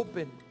be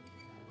open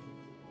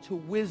to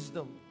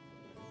wisdom.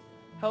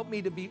 Help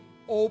me to be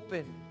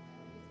open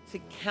to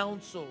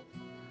counsel.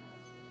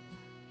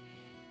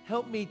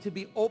 Help me to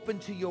be open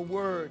to your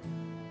word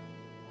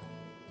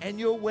and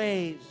your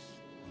ways.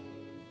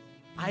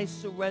 I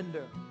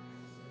surrender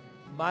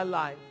my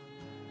life.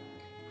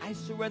 I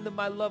surrender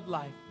my love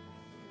life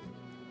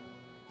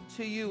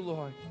to you,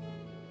 Lord.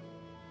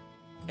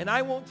 And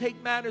I won't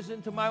take matters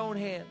into my own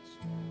hands.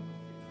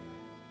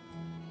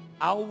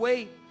 I'll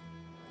wait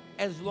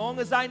as long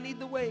as I need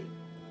to wait.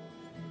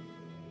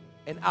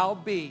 And I'll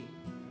be,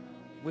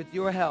 with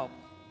your help,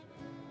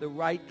 the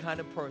right kind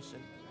of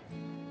person.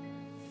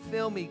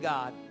 Fill me,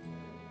 God,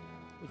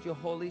 with your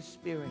Holy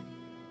Spirit.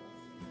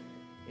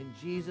 In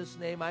Jesus'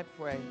 name I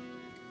pray.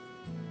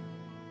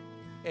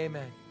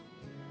 Amen.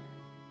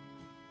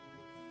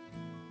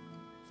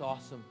 It's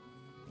awesome.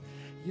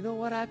 You know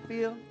what I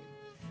feel?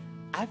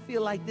 I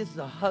feel like this is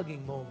a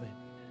hugging moment.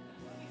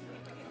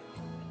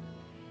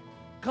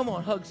 Come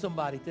on, hug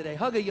somebody today.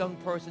 Hug a young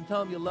person.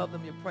 Tell them you love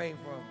them. You're praying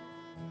for them.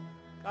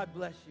 God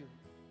bless you.